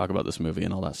that and talk about this movie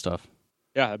and all that stuff.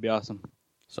 Yeah, that'd be awesome.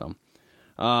 So,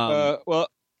 well,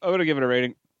 I'm gonna give it a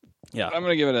rating. Yeah, I'm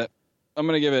gonna give it.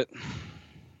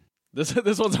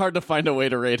 This one's hard to find a way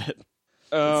to rate it.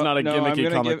 It's not a gimmicky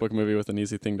comic book movie with an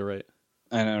easy thing to rate.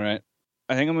 I know, right?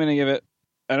 I think I'm gonna give it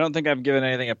I don't think I've given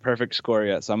anything a perfect score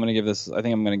yet, so I'm gonna give this. I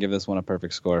think I'm gonna give this one a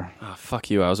perfect score. Oh, fuck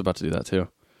you! I was about to do that too.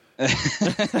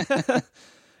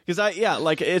 Because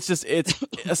it's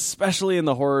especially in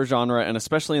the horror genre, and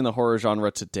especially in the horror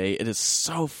genre today, it is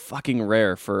so fucking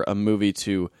rare for a movie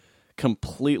to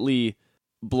completely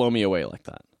blow me away like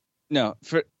that. No,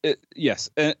 yes.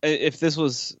 If this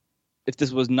was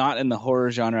not in the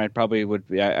horror genre,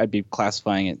 I'd be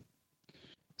classifying it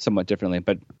somewhat differently.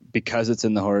 But because it's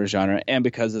in the horror genre, and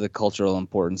because of the cultural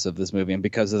importance of this movie, and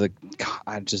because of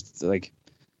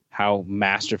how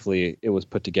masterfully it was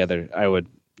put together,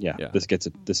 this gets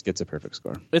a perfect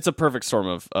score. It's a perfect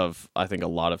storm of I think a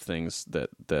lot of things that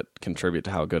contribute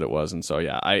to how good it was, and so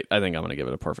I think I'm going to give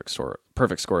it a perfect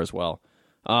score as well.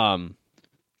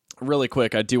 Really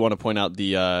quick, I do want to point out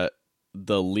the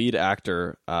lead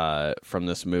actor from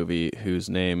this movie, whose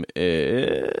name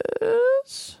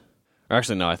is, or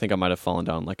actually no, I think I might have fallen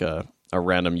down like a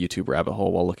random YouTube rabbit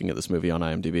hole while looking at this movie on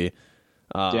IMDb.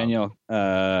 Daniel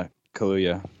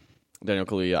Kaluuya. Daniel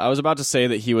Kaluuya. I was about to say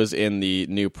that he was in the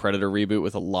new Predator reboot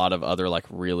with a lot of other like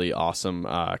really awesome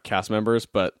cast members,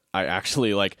 but I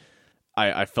actually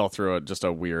I fell through just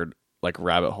a weird like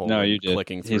rabbit hole. No, you did.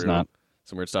 Clicking through He's not.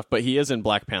 some weird stuff, but he is in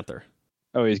Black Panther.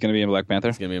 Oh, he's going to be in Black Panther?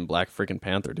 He's going to be in Black freaking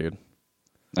Panther, dude.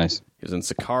 Nice. He was in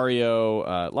Sicario,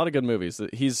 a lot of good movies.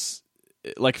 He's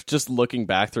like, just looking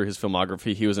back through his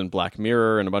filmography, he was in Black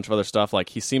Mirror and a bunch of other stuff. Like,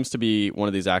 he seems to be one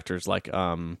of these actors like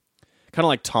kind of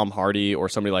like Tom Hardy or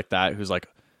somebody like that, who's like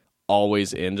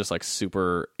always in just like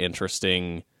super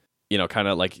interesting, kind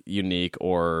of like unique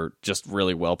or just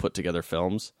really well put together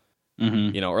films.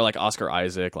 Mm-hmm. Or like Oscar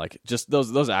Isaac, like just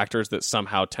those actors that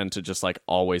somehow tend to just like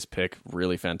always pick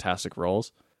really fantastic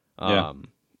roles. Yeah.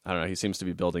 I don't know. He seems to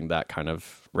be building that kind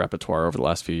of repertoire over the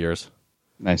last few years.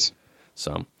 Nice.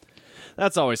 So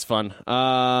that's always fun.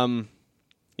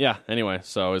 Yeah. Anyway,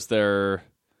 so is there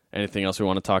anything else we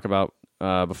want to talk about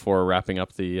before wrapping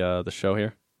up the show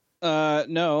here?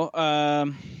 No.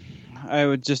 I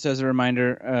would just, as a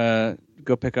reminder,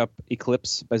 go pick up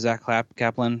Eclipse by Zach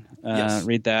Kaplan. Yes.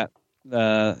 Read that.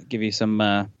 Give you some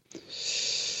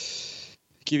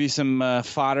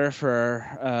fodder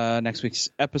for next week's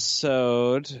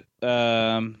episode.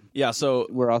 So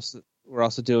we're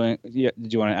also doing. Yeah,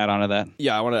 did you want to add on to that?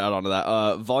 Yeah, I want to add on to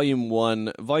that. Volume one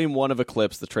of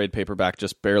Eclipse, the trade paperback,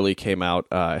 just barely came out.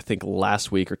 I think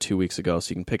last week or 2 weeks ago, so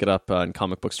you can pick it up in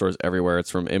comic book stores everywhere. It's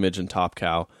from Image and Top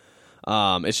Cow.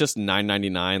 It's just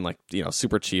 $9.99, like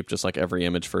super cheap, just like every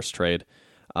Image first trade.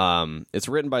 It's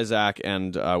written by Zach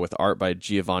and with art by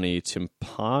Giovanni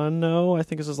Timpano, I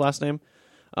think is his last name.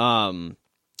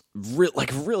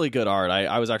 Really good art.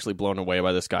 I was actually blown away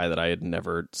by this guy that I had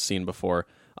never seen before.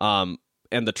 And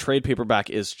the trade paperback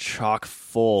is chock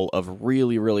full of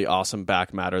really, really awesome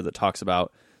back matter that talks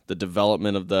about the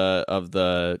development of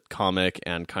the comic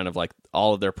and kind of like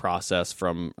all of their process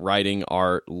from writing,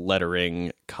 art,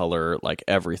 lettering, color, like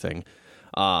everything.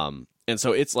 And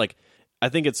so it's like, I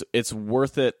think it's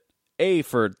worth it, A,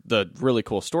 for the really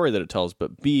cool story that it tells,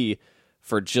 but B,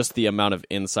 for just the amount of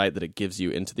insight that it gives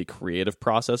you into the creative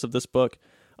process of this book.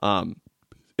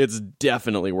 It's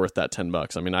definitely worth that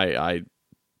 $10. I mean,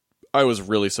 I was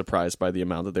really surprised by the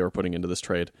amount that they were putting into this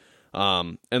trade.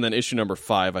 And then issue number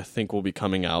 5, I think, will be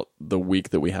coming out the week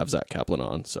that we have Zach Kaplan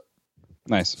on. So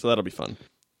nice. So that'll be fun.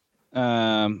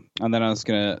 And then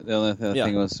the other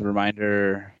thing was a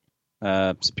reminder.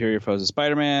 Superior Foes of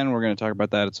Spider-Man. We're going to talk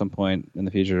about that at some point in the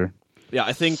future. Yeah,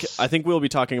 I think we'll be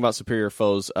talking about Superior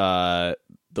Foes the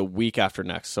week after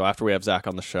next. So after we have Zach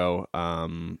on the show,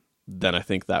 then I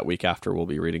think that week after we'll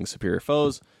be reading Superior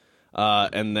Foes.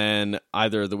 And then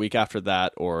either the week after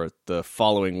that or the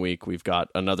following week, we've got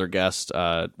another guest.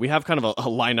 We have kind of a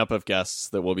lineup of guests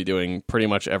that we'll be doing pretty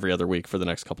much every other week for the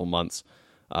next couple months.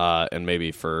 And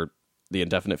maybe for the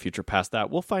indefinite future past that,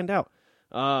 we'll find out.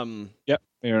 Yep,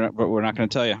 but we're not going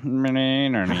to tell you.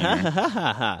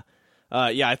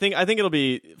 Yeah, I think it'll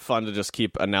be fun to just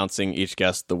keep announcing each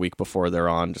guest the week before they're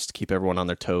on, just to keep everyone on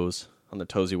their toes, on their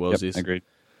toesy woesies. Yep,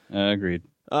 agreed.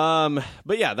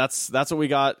 But yeah, that's what we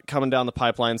got coming down the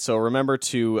pipeline. So remember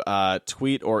to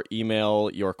tweet or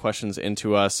email your questions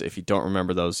into us. If you don't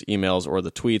remember those emails or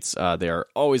the tweets, they are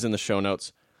always in the show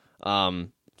notes.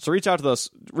 So reach out to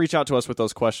us with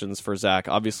those questions for Zach.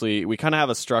 Obviously, we kind of have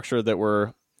a structure that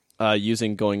we're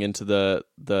using going into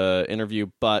the interview,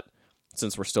 but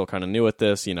since we're still kind of new at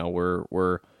this,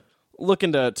 we're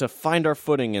looking to find our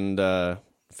footing and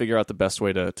figure out the best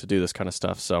way to do this kind of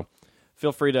stuff. So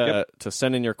feel free to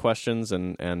send in your questions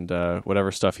and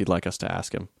whatever stuff you'd like us to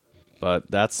ask him. But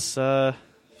that's that's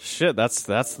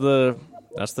the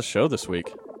show this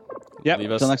week. Yep.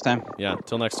 Till next time. Yeah.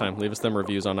 Till next time. Leave us them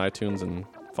reviews on iTunes and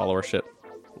Follow our shit.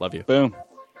 Love you. Boom.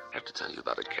 I have to tell you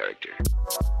about a character.